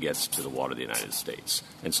eventually gets to the water of the United States.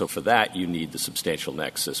 And so for that, you need the substantial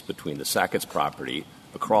nexus between the Sackett's property,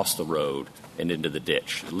 across the road, and into the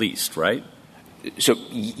ditch, at least, right? So,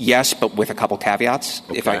 yes, but with a couple caveats.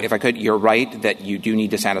 Okay. If I could, you're right that you do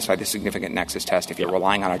need to satisfy the significant nexus test if you're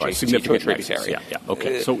relying on adjacency to a tributary. Yeah.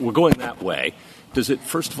 Okay, so we're going that way.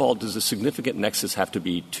 First of all, does the significant nexus have to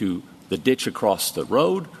be to the ditch across the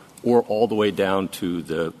road or all the way down to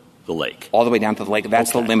the lake? All the way down to the lake.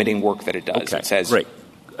 That's the limiting work that it does. Okay, it says, great.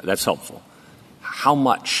 That's helpful. How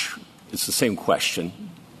much? It's the same question,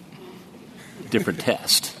 different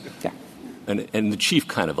test. Yeah. And the Chief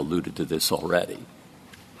kind of alluded to this already.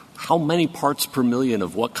 How many parts per million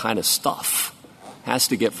of what kind of stuff has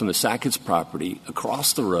to get from the Sackett's property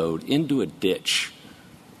across the road into a ditch?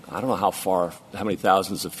 I don't know how many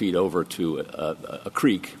thousands of feet over to a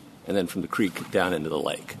creek, and then from the creek down into the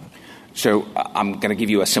lake. So I'm going to give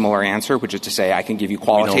you a similar answer, which is to say I can give you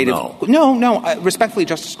qualitative. We don't know. No. Respectfully,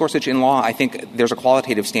 Justice Gorsuch, in law, I think there's a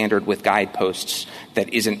qualitative standard with guideposts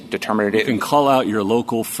that isn't determinative. You can call out your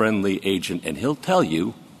local friendly agent, and he'll tell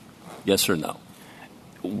you yes or no.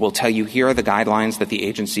 We'll tell you here are the guidelines that the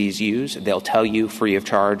agencies use. They'll tell you free of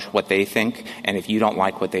charge what they think, and if you don't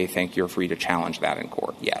like what they think, you're free to challenge that in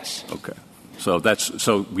court. Yes. Okay.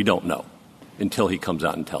 So we don't know until he comes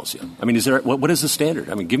out and tells you. I mean, what is the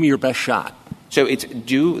standard? I mean, give me your best shot. So it's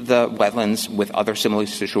do the wetlands with other similarly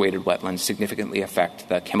situated wetlands significantly affect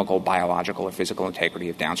the chemical, biological, or physical integrity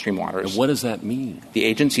of downstream waters? And what does that mean? The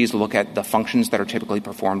agencies look at the functions that are typically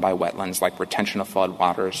performed by wetlands, like retention of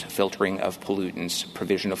floodwaters, filtering of pollutants,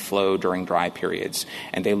 provision of flow during dry periods.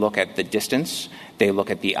 And they look at the distance. They look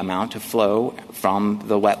at the amount of flow from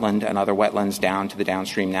the wetland and other wetlands down to the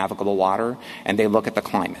downstream navigable water. And they look at the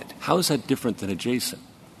climate. How is that different than adjacent?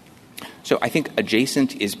 So I think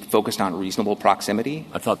adjacent is focused on reasonable proximity.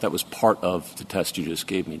 I thought that was part of the test you just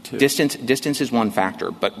gave me, too. Distance is one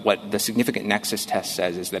factor, but what the significant nexus test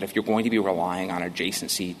says is that if you're going to be relying on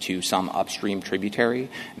adjacency to some upstream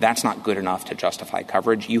tributary, that's not good enough to justify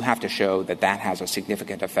coverage. You have to show that that has a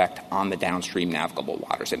significant effect on the downstream navigable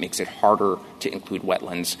waters. It makes it harder to include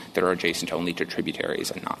wetlands that are adjacent only to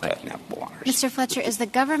tributaries and not to navigable waters. Mr. Fletcher, is the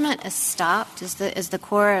government stopped? Is the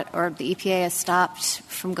Corps or the EPA stopped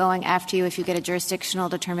from going after you if you get a jurisdictional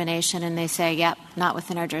determination and they say, yep, not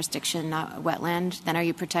within our jurisdiction, not wetland, then are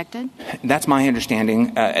you protected? That's my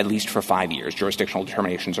understanding, at least for 5 years. Jurisdictional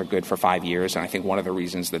determinations are good for 5 years, and I think one of the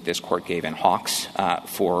reasons that this Court gave in Hawks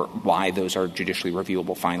for why those are judicially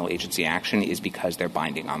reviewable final agency action is because they're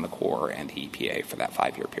binding on the Corps and the EPA for that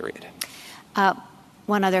 5-year period.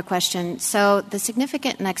 One other question. So the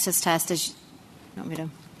significant nexus test is – you want me to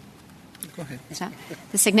 – Go ahead.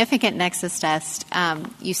 The significant nexus test,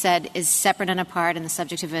 you said, is separate and apart and the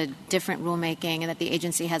subject of a different rulemaking, and that the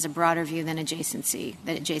agency has a broader view than adjacency,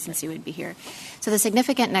 that adjacency would be here. So the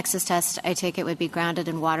significant nexus test, I take it, would be grounded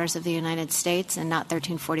in waters of the United States and not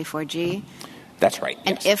 1344G? That's right.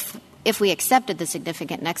 And yes. if we accepted the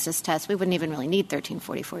significant nexus test, we wouldn't even really need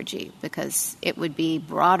 1344G because it would be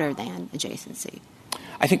broader than adjacency.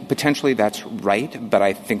 I think potentially that's right, but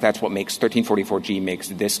I think that's what makes 1344G makes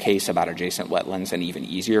this case about adjacent wetlands an even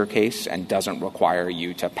easier case and doesn't require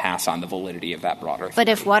you to pass on the validity of that broader theory. But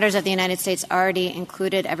if waters of the United States already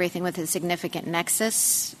included everything with a significant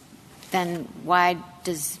nexus, then why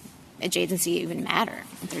does adjacency even matter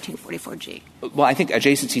in 1344G? Well, I think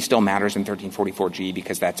adjacency still matters in 1344G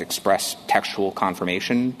because that's express textual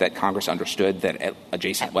confirmation that Congress understood that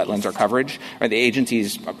adjacent wetlands are coverage. Or the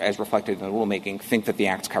agencies, as reflected in the rulemaking, think that the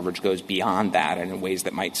Act's coverage goes beyond that and in ways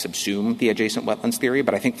that might subsume the adjacent wetlands theory.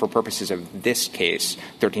 But I think for purposes of this case,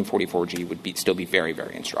 1344G would still be very,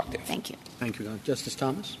 very instructive. Thank you. Thank you. Justice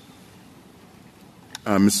Thomas?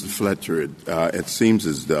 Mr. Fletcher, it seems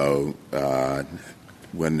as though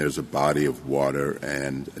when there's a body of water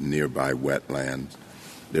and nearby wetlands,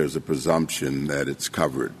 there's a presumption that it's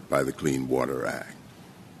covered by the Clean Water Act.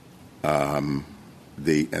 And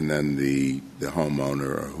then the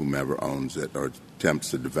homeowner or whomever owns it or attempts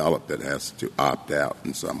to develop it has to opt out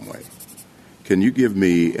in some way. Can you give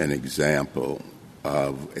me an example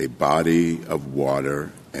of a body of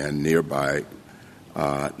water and nearby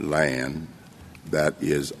land that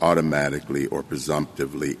is automatically or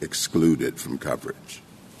presumptively excluded from coverage?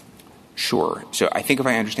 Sure. So I think if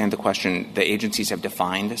I understand the question, the agencies have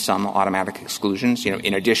defined some automatic exclusions.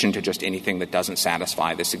 In addition to just anything that doesn't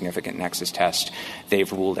satisfy the significant nexus test,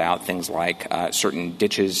 they've ruled out things like certain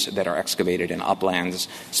ditches that are excavated in uplands,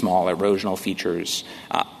 small erosional features,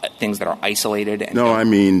 things that are isolated. I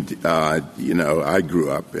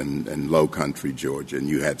grew up in low country Georgia, and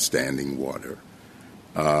you had standing water.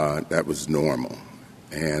 That was normal.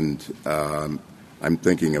 And I'm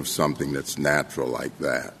thinking of something that's natural like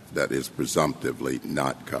that is presumptively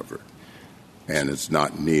not covered. And it's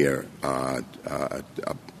not near,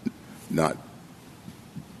 not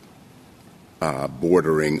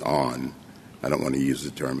bordering on, I don't want to use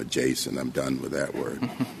the term adjacent, I'm done with that word,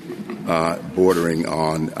 bordering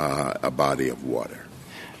on a body of water.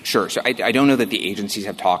 Sure. So I don't know that the agencies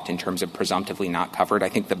have talked in terms of presumptively not covered. I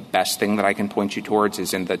think the best thing that I can point you towards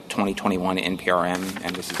is in the 2021 NPRM,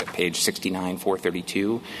 and this is at page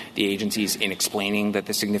 69-432. The agencies, in explaining that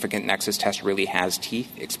the significant nexus test really has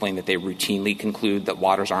teeth, explain that they routinely conclude that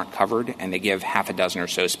waters aren't covered, and they give half a dozen or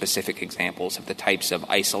so specific examples of the types of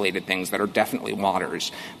isolated things that are definitely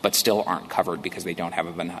waters but still aren't covered because they don't have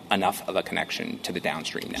enough of a connection to the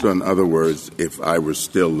downstream network. So in other words, if I were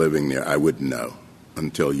still living there, I wouldn't know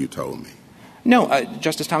until you told me. No,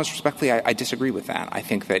 Justice Thomas, respectfully, I disagree with that. I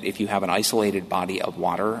think that if you have an isolated body of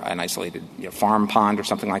water, an isolated farm pond or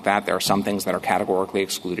something like that, there are some things that are categorically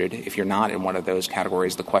excluded. If you're not in one of those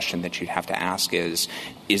categories, the question that you'd have to ask is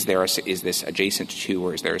this adjacent to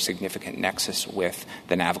or is there a significant nexus with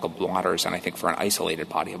the navigable waters? And I think for an isolated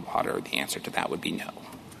body of water, the answer to that would be no.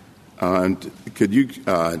 And could you,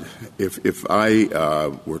 if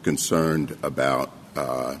I were concerned about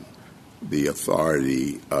the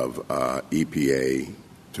authority of EPA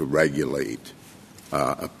to regulate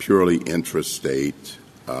a purely intrastate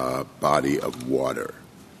body of water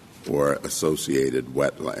or associated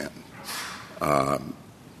wetland,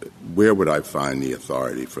 where would I find the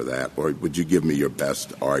authority for that? Or would you give me your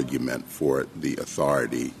best argument for the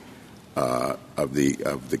authority of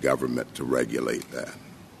the government to regulate that?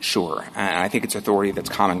 Sure. And I think it's authority that's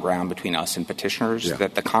common ground between us and petitioners,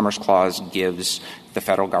 that the Commerce Clause gives the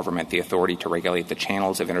federal government the authority to regulate the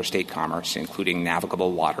channels of interstate commerce, including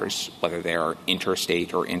navigable waters, whether they are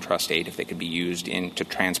interstate or intrastate, if they could be used to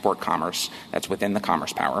transport commerce. That's within the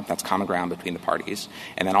commerce power. That's common ground between the parties.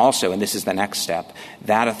 And then also, and this is the next step,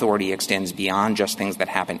 that authority extends beyond just things that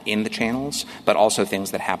happen in the channels, but also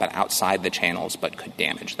things that happen outside the channels but could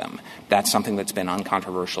damage them. That's something that's been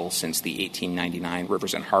uncontroversial since the 1899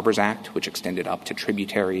 Rivers and Harbors Act, which extended up to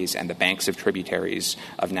tributaries and the banks of tributaries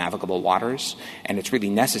of navigable waters. And it's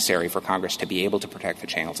really necessary for Congress to be able to protect the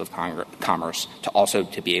channels of commerce, to also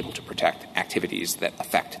to be able to protect activities that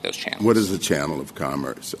affect those channels. What is a channel of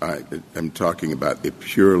commerce? I'm talking about a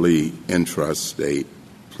purely intrastate,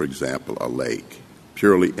 for example, a lake,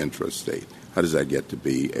 purely intrastate. How does that get to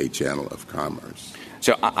be a channel of commerce?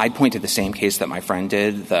 So I'd point to the same case that my friend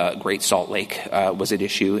did. The Great Salt Lake was at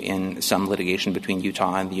issue in some litigation between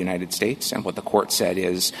Utah and the United States. And what the court said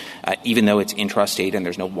is even though it's intrastate and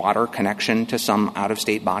there's no water connection to some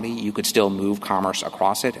out-of-state body, you could still move commerce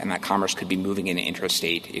across it, and that commerce could be moving in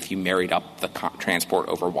intrastate if you married up the transport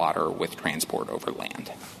over water with transport over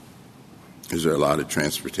land. Is there a lot of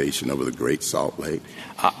transportation over the Great Salt Lake?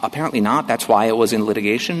 Apparently not. That's why it was in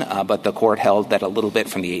litigation. But the court held that a little bit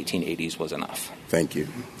from the 1880s was enough. Thank you.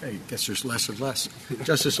 I guess there's less and less.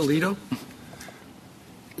 Justice Alito?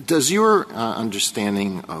 Does your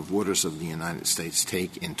understanding of waters of the United States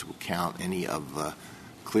take into account any of the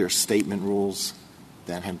clear statement rules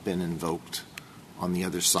that have been invoked on the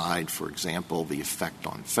other side? For example, the effect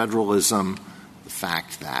on federalism, the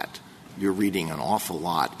fact that you're reading an awful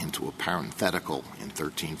lot into a parenthetical in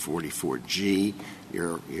 1344G.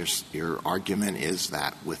 Your argument is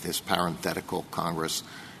that with this parenthetical, Congress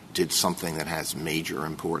did something that has major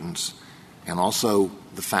importance, and also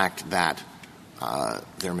the fact that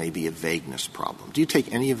there may be a vagueness problem. Do you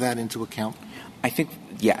take any of that into account? I think,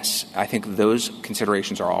 yes. I think those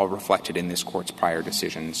considerations are all reflected in this Court's prior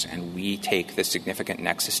decisions, and we take the significant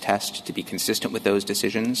nexus test to be consistent with those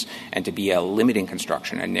decisions and to be a limiting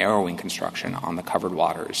construction, a narrowing construction on the covered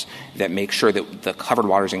waters that makes sure that the covered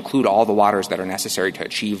waters include all the waters that are necessary to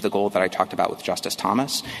achieve the goal that I talked about with Justice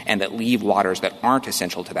Thomas, and that leave waters that aren't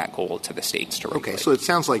essential to that goal to the states to regulate. Okay, so it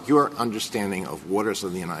sounds like your understanding of waters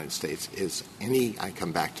of the United States is I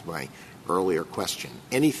come back to my earlier question,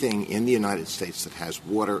 anything in the United States that has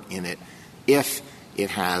water in it, if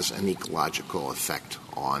it has an ecological effect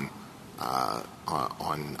on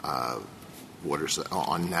waters,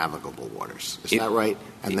 on navigable waters. Is that right?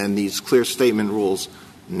 And then these clear statement rules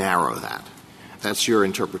narrow that. That's your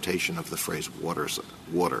interpretation of the phrase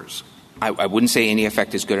waters. I wouldn't say any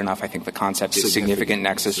effect is good enough. I think the concept is significant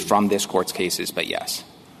nexus from this Court's cases, but yes.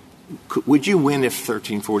 Would you win if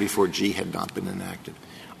 1344G had not been enacted?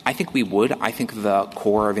 I think we would. I think the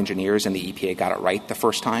Corps of Engineers and the EPA got it right the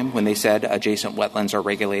first time when they said adjacent wetlands are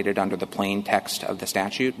regulated under the plain text of the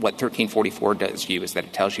statute. What 1344 does you is that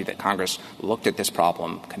it tells you that Congress looked at this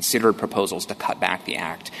problem, considered proposals to cut back the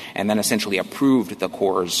Act, and then essentially approved the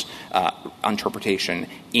Corps' interpretation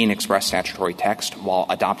in express statutory text while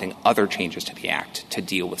adopting other changes to the Act to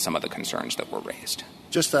deal with some of the concerns that were raised.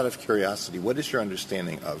 Just out of curiosity, what is your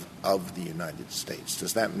understanding of the United States?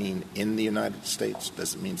 Does that mean in the United States?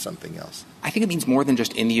 Does it mean something else? I think it means more than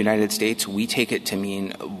just in the United States. We take it to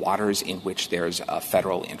mean waters in which there's a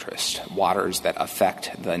federal interest, waters that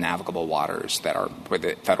affect the navigable waters that are where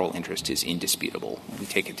the federal interest is indisputable. We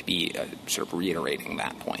take it to be sort of reiterating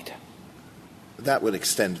that point. That would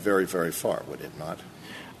extend very, very far, would it not?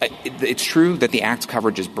 It's true that the Act's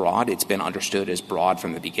coverage is broad. It's been understood as broad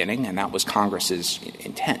from the beginning, and that was Congress's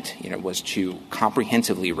intent, was to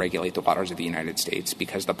comprehensively regulate the waters of the United States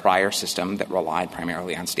because the prior system that relied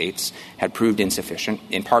primarily on states had proved insufficient,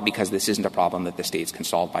 in part because this isn't a problem that the states can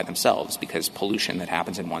solve by themselves, because pollution that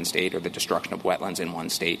happens in one state or the destruction of wetlands in one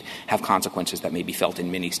state have consequences that may be felt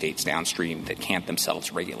in many states downstream that can't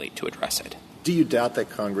themselves regulate to address it. Do you doubt that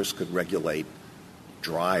Congress could regulate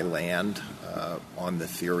dry land on the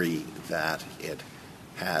theory that it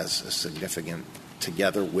has a significant,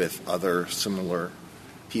 together with other similar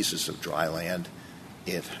pieces of dry land,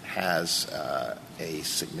 it has a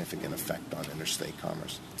significant effect on interstate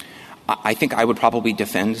commerce? I think I would probably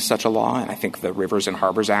defend such a law, and I think the Rivers and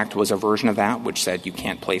Harbors Act was a version of that, which said you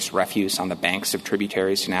can't place refuse on the banks of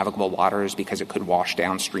tributaries to navigable waters because it could wash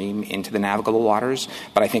downstream into the navigable waters.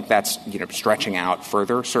 But I think that's stretching out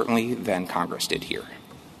further, certainly, than Congress did here.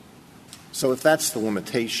 So if that's the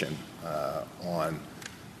limitation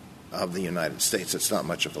of the United States, it's not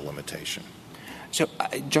much of a limitation. So,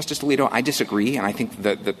 Justice Alito, I disagree, and I think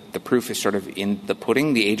the proof is sort of in the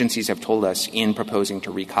pudding. The agencies have told us in proposing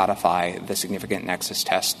to recodify the significant nexus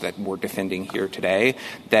test that we're defending here today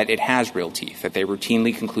that it has real teeth, that they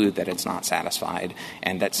routinely conclude that it's not satisfied,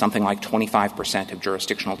 and that something like 25% of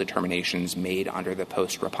jurisdictional determinations made under the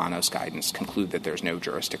post-Rapanos guidance conclude that there's no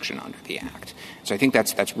jurisdiction under the Act. So I think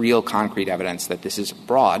that's real concrete evidence that this is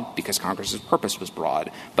broad because Congress's purpose was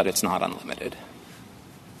broad, but it's not unlimited.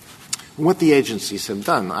 What the agencies have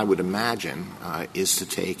done, I would imagine, is to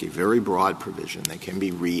take a very broad provision that can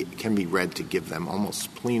be read to give them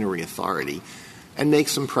almost plenary authority and make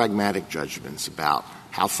some pragmatic judgments about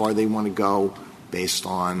how far they want to go based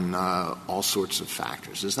on all sorts of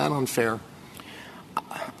factors. Is that unfair?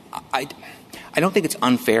 I don't think it's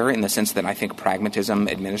unfair in the sense that I think pragmatism,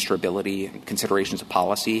 administrability, considerations of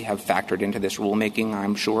policy have factored into this rulemaking,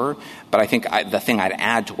 I'm sure. But I think the thing I'd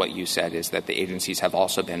add to what you said is that the agencies have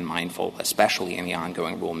also been mindful, especially in the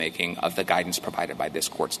ongoing rulemaking, of the guidance provided by this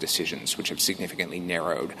Court's decisions, which have significantly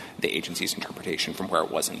narrowed the agency's interpretation from where it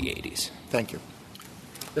was in the 80s. Thank you.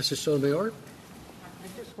 Mrs. Sotomayor?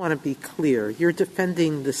 I just want to be clear. You're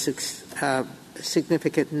defending the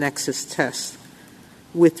significant nexus test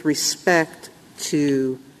with respect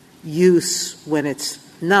to use when it's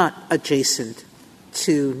not adjacent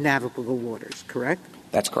to navigable waters, correct?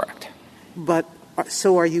 That's correct. But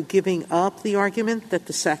so are you giving up the argument that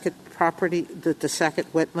the Sackett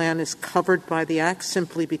wetland is covered by the Act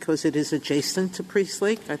simply because it is adjacent to Priest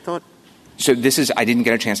Lake? I thought So I didn't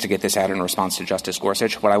get a chance to get this out in response to Justice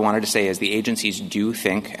Gorsuch. What I wanted to say is the agencies do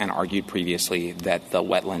think and argued previously that the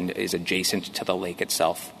wetland is adjacent to the lake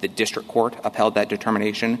itself. The district court upheld that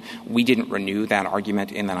determination. We didn't renew that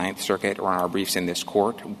argument in the Ninth Circuit or in our briefs in this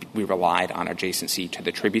court. We relied on adjacency to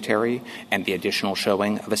the tributary and the additional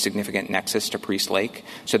showing of a significant nexus to Priest Lake.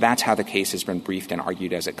 So that's how the case has been briefed and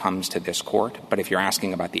argued as it comes to this court. But if you're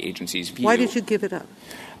asking about the agency's view— Why did you give it up?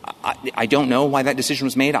 I don't know why that decision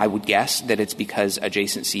was made. I would guess that it's because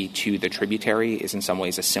adjacency to the tributary is in some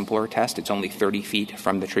ways a simpler test. It's only 30 feet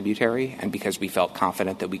from the tributary, and because we felt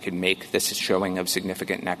confident that we could make this showing of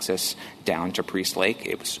significant nexus down to Priest Lake,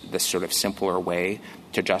 it was this sort of simpler way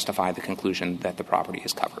to justify the conclusion that the property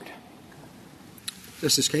is covered.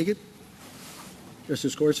 Justice Kagan?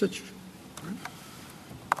 Justice Gorsuch?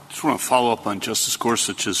 I just want to follow up on Justice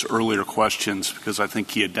Gorsuch's earlier questions because I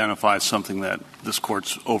think he identifies something that this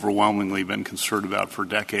Court's overwhelmingly been concerned about for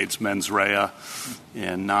decades, mens rea,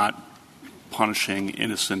 and not punishing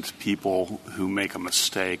innocent people who make a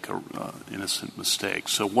mistake, or innocent mistake.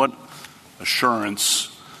 So what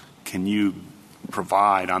assurance can you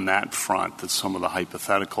provide on that front that some of the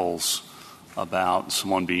hypotheticals about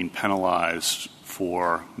someone being penalized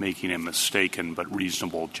for making a mistaken but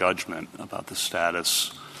reasonable judgment about the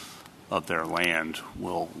status of their land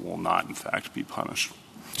will not, in fact, be punished?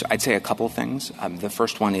 So I'd say a couple of things. The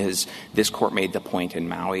first one is this Court made the point in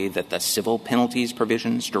Maui that the civil penalties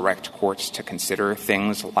provisions direct courts to consider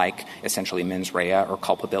things like essentially mens rea or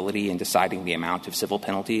culpability in deciding the amount of civil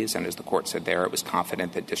penalties. And as the Court said there, it was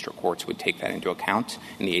confident that district courts would take that into account.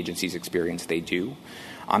 In the agency's experience, they do.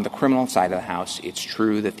 On the criminal side of the house, it's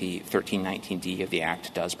true that the 1319D of the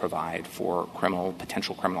Act does provide for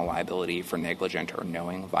potential criminal liability for negligent or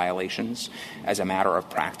knowing violations. As a matter of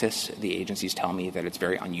practice, the agencies tell me that it's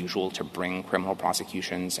very unusual to bring criminal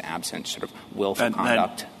prosecutions absent sort of willful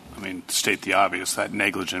conduct. To state the obvious, that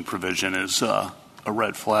negligent provision is a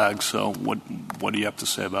red flag. So what do you have to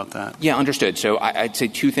say about that? Yeah, understood. So I'd say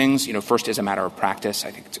two things. First, as a matter of practice,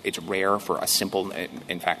 I think it's rare for a simple,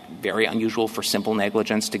 in fact, very unusual for simple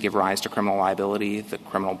negligence to give rise to criminal liability. The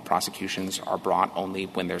criminal prosecutions are brought only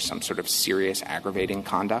when there's some sort of serious aggravating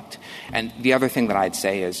conduct. And the other thing that I'd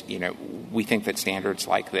say is, we think that standards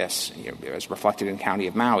like this, as reflected in County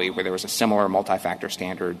of Maui, where there was a similar multi-factor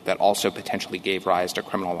standard that also potentially gave rise to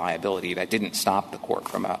criminal liability, that didn't stop the Court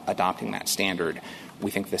from adopting that standard. We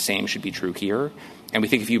think the same should be true here. And we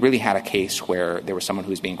think if you really had a case where there was someone who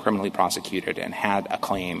was being criminally prosecuted and had a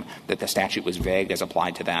claim that the statute was vague as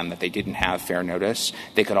applied to them, that they didn't have fair notice,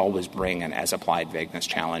 they could always bring an as-applied vagueness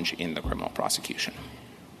challenge in the criminal prosecution.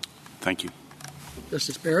 Thank you.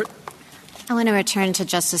 Justice Barrett? I want to return to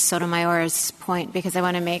Justice Sotomayor's point because I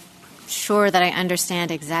want to make sure that I understand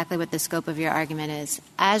exactly what the scope of your argument is.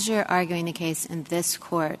 As you're arguing the case in this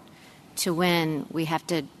court, to win, we have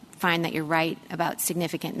to find that you're right about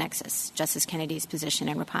significant nexus, Justice Kennedy's position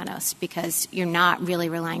in Rapanos, because you're not really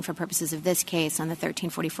relying for purposes of this case on the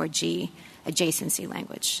 1344G adjacency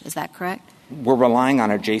language. Is that correct? We're relying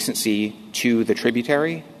on adjacency to the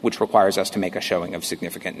tributary, which requires us to make a showing of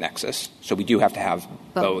significant nexus. So we do have to have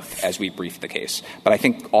both as we brief the case. But I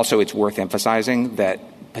think also it's worth emphasizing that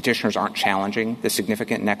petitioners aren't challenging the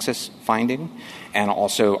significant nexus finding. And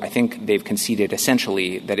also, I think they've conceded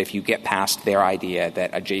essentially that if you get past their idea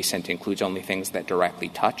that adjacent includes only things that directly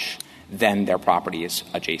touch, then their property is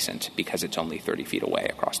adjacent because it's only 30 feet away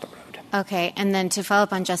across the road. Okay. And then to follow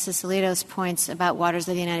up on Justice Alito's points about waters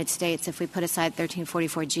of the United States, if we put aside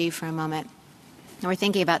 1344G for a moment, and we're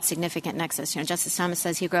thinking about significant nexus. Justice Thomas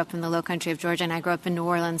says he grew up in the low country of Georgia, and I grew up in New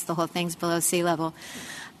Orleans. The whole thing's below sea level.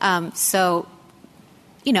 There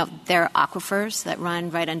are aquifers that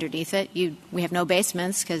run right underneath it. We have no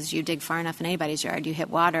basements because you dig far enough in anybody's yard, you hit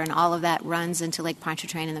water, and all of that runs into Lake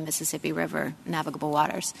Pontchartrain and the Mississippi River, navigable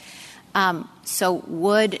waters. So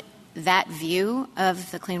would that view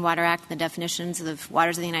of the Clean Water Act, the definitions of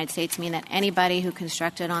waters of the United States, mean that anybody who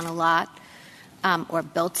constructed on a lot or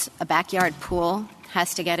built a backyard pool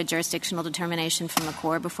has to get a jurisdictional determination from the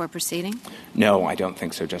Corps before proceeding? No, I don't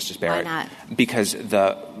think so, Justice Barrett. Why not? Because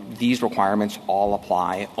these requirements all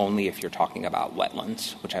apply only if you're talking about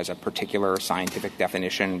wetlands, which has a particular scientific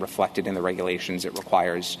definition reflected in the regulations. It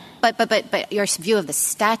requires. But your view of the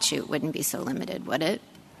statute wouldn't be so limited, would it?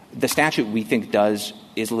 The statute, we think, is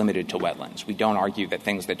limited to wetlands. We don't argue that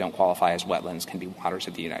things that don't qualify as wetlands can be waters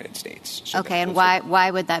of the United States. So okay, and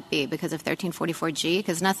why would that be? Because of 1344G?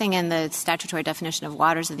 Because nothing in the statutory definition of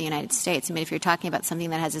waters of the United States, if you're talking about something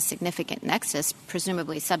that has a significant nexus,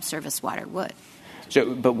 presumably subsurface water would.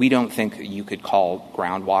 But we don't think you could call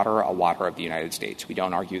groundwater a water of the United States. We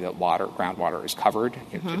don't argue that groundwater is covered.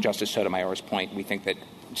 To Justice Sotomayor's point, we think that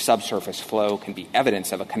subsurface flow can be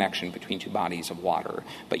evidence of a connection between two bodies of water,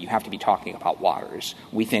 but you have to be talking about waters.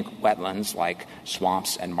 We think wetlands like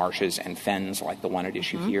swamps and marshes and fens like the one at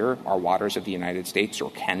issue here are waters of the United States,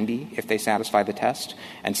 or can be if they satisfy the test.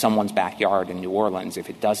 And someone's backyard in New Orleans, if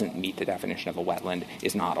it doesn't meet the definition of a wetland,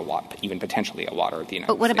 is not a water, even potentially a water of the United States.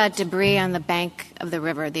 But what about debris on the bank of the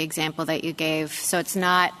river, the example that you gave? So it's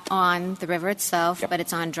not on the river itself, but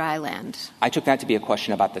it's on dry land. I took that to be a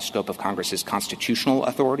question about the scope of Congress's constitutional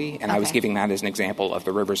authority, and I was giving that as an example of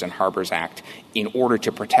the Rivers and Harbors Act in order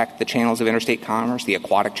to protect the channels of interstate commerce, the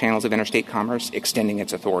aquatic channels of interstate commerce, extending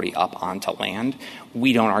its authority up onto land.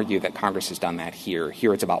 We don't argue that Congress has done that here.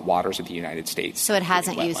 Here it's about waters of the United States. So it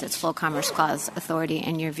hasn't used its full Commerce Clause authority,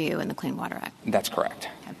 in your view, in the Clean Water Act? That's correct.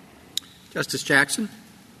 Okay. Justice Jackson?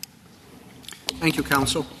 Thank you,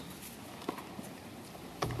 counsel.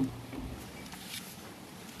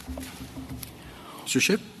 Mr.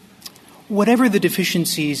 Schiff? Whatever the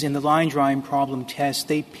deficiencies in the line drawing problem test,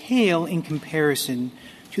 they pale in comparison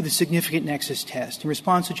to the significant nexus test. In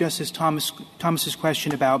response to Justice Thomas's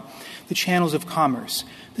question about the channels of commerce,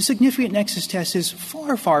 the significant nexus test is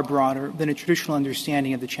far, far broader than a traditional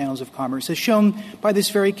understanding of the channels of commerce, as shown by this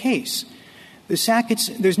very case. The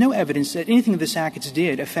Sacketts, there's no evidence that anything the Sacketts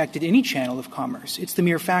did affected any channel of commerce. It's the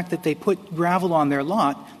mere fact that they put gravel on their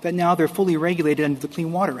lot that now they're fully regulated under the Clean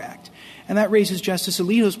Water Act. And that raises Justice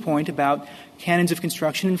Alito's point about canons of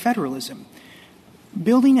construction and federalism.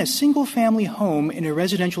 Building a single-family home in a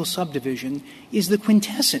residential subdivision is the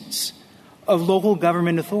quintessence of local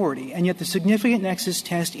government authority, and yet the significant nexus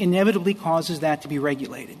test inevitably causes that to be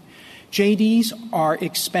regulated. JDs are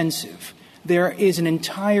expensive. There is an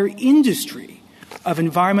entire industry of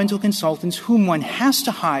environmental consultants whom one has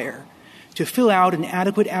to hire to fill out an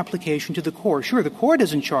adequate application to the Corps. Sure, the Corps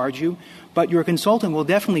doesn't charge you, but your consultant will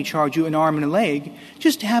definitely charge you an arm and a leg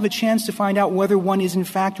just to have a chance to find out whether one is in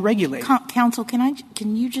fact regulated. Counsel,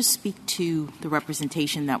 can you just speak to the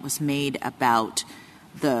representation that was made about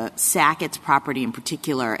the Sackett's property in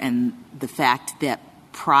particular, and the fact that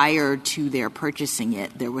prior to their purchasing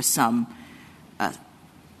it, there was some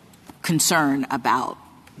concern about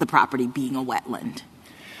the property being a wetland?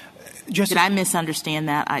 Did I misunderstand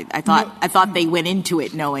that? I thought they went into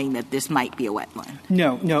it knowing that this might be a wetland.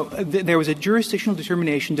 No. There was a jurisdictional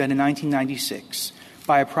determination done in 1996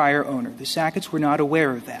 by a prior owner. The Sacketts were not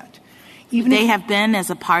aware of that. They have been as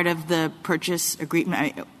a part of the purchase agreement. I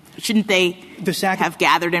mean, shouldn't they have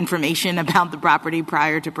gathered information about the property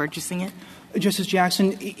prior to purchasing it? Justice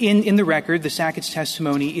Jackson, in the record, the Sackett's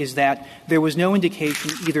testimony is that there was no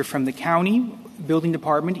indication either from the county building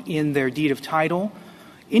department in their deed of title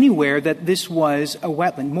anywhere that this was a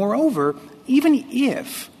wetland. Moreover, even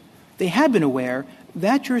if they had been aware,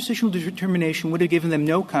 that jurisdictional determination would have given them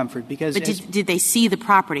no comfort because— But did they see the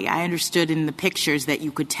property? I understood in the pictures that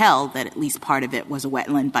you could tell that at least part of it was a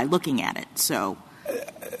wetland by looking at it. So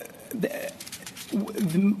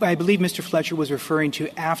I believe Mr. Fletcher was referring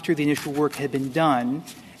to after the initial work had been done,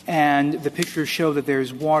 and the pictures show that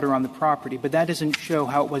there's water on the property, but that doesn't show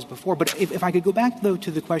how it was before. But if I could go back, though, to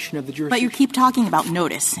the question of the jurisdiction— But you keep talking about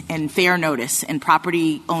notice and fair notice and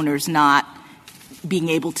property owners not being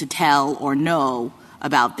able to tell or know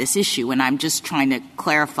about this issue, and I'm just trying to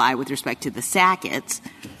clarify with respect to the Sacketts.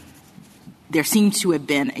 There seems to have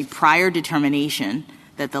been a prior determination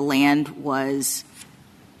that the land was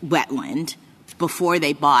wetland before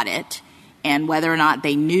they bought it, and whether or not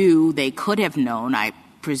they knew, they could have known, I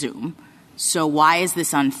presume. So why is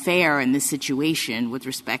this unfair in this situation with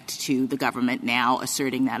respect to the government now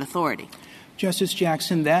asserting that authority? Justice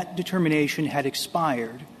Jackson, that determination had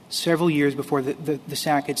expired several years before the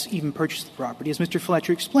Sacketts even purchased the property. As Mr.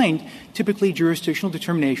 Fletcher explained, typically jurisdictional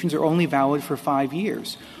determinations are only valid for 5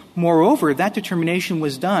 years. Moreover, that determination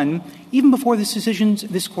was done even before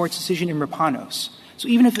this Court's decision in Rapanos. So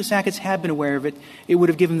even if the Sacketts had been aware of it, it would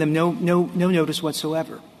have given them no notice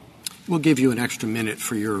whatsoever. We'll give you an extra minute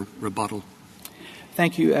for your rebuttal.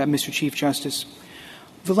 Thank you, Mr. Chief Justice.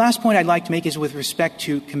 The last point I'd like to make is with respect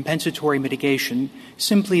to compensatory mitigation,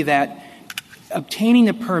 simply that obtaining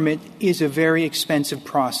a permit is a very expensive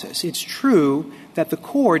process. It's true that the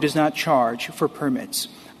Corps does not charge for permits,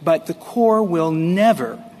 but the Corps will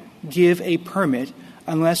never give a permit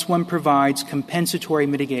unless one provides compensatory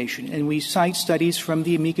mitigation. And we cite studies from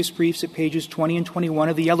the amicus briefs at pages 20 and 21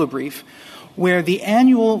 of the Yellow Brief, where the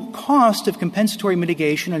annual cost of compensatory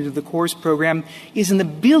mitigation under the Corps program is in the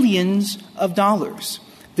billions of dollars.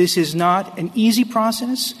 This is not an easy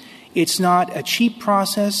process. It's not a cheap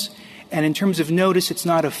process. And in terms of notice, it's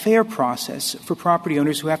not a fair process for property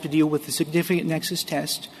owners who have to deal with the significant nexus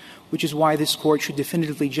test, which is why this Court should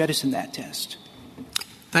definitively jettison that test.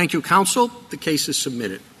 Thank you, counsel. The case is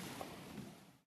submitted.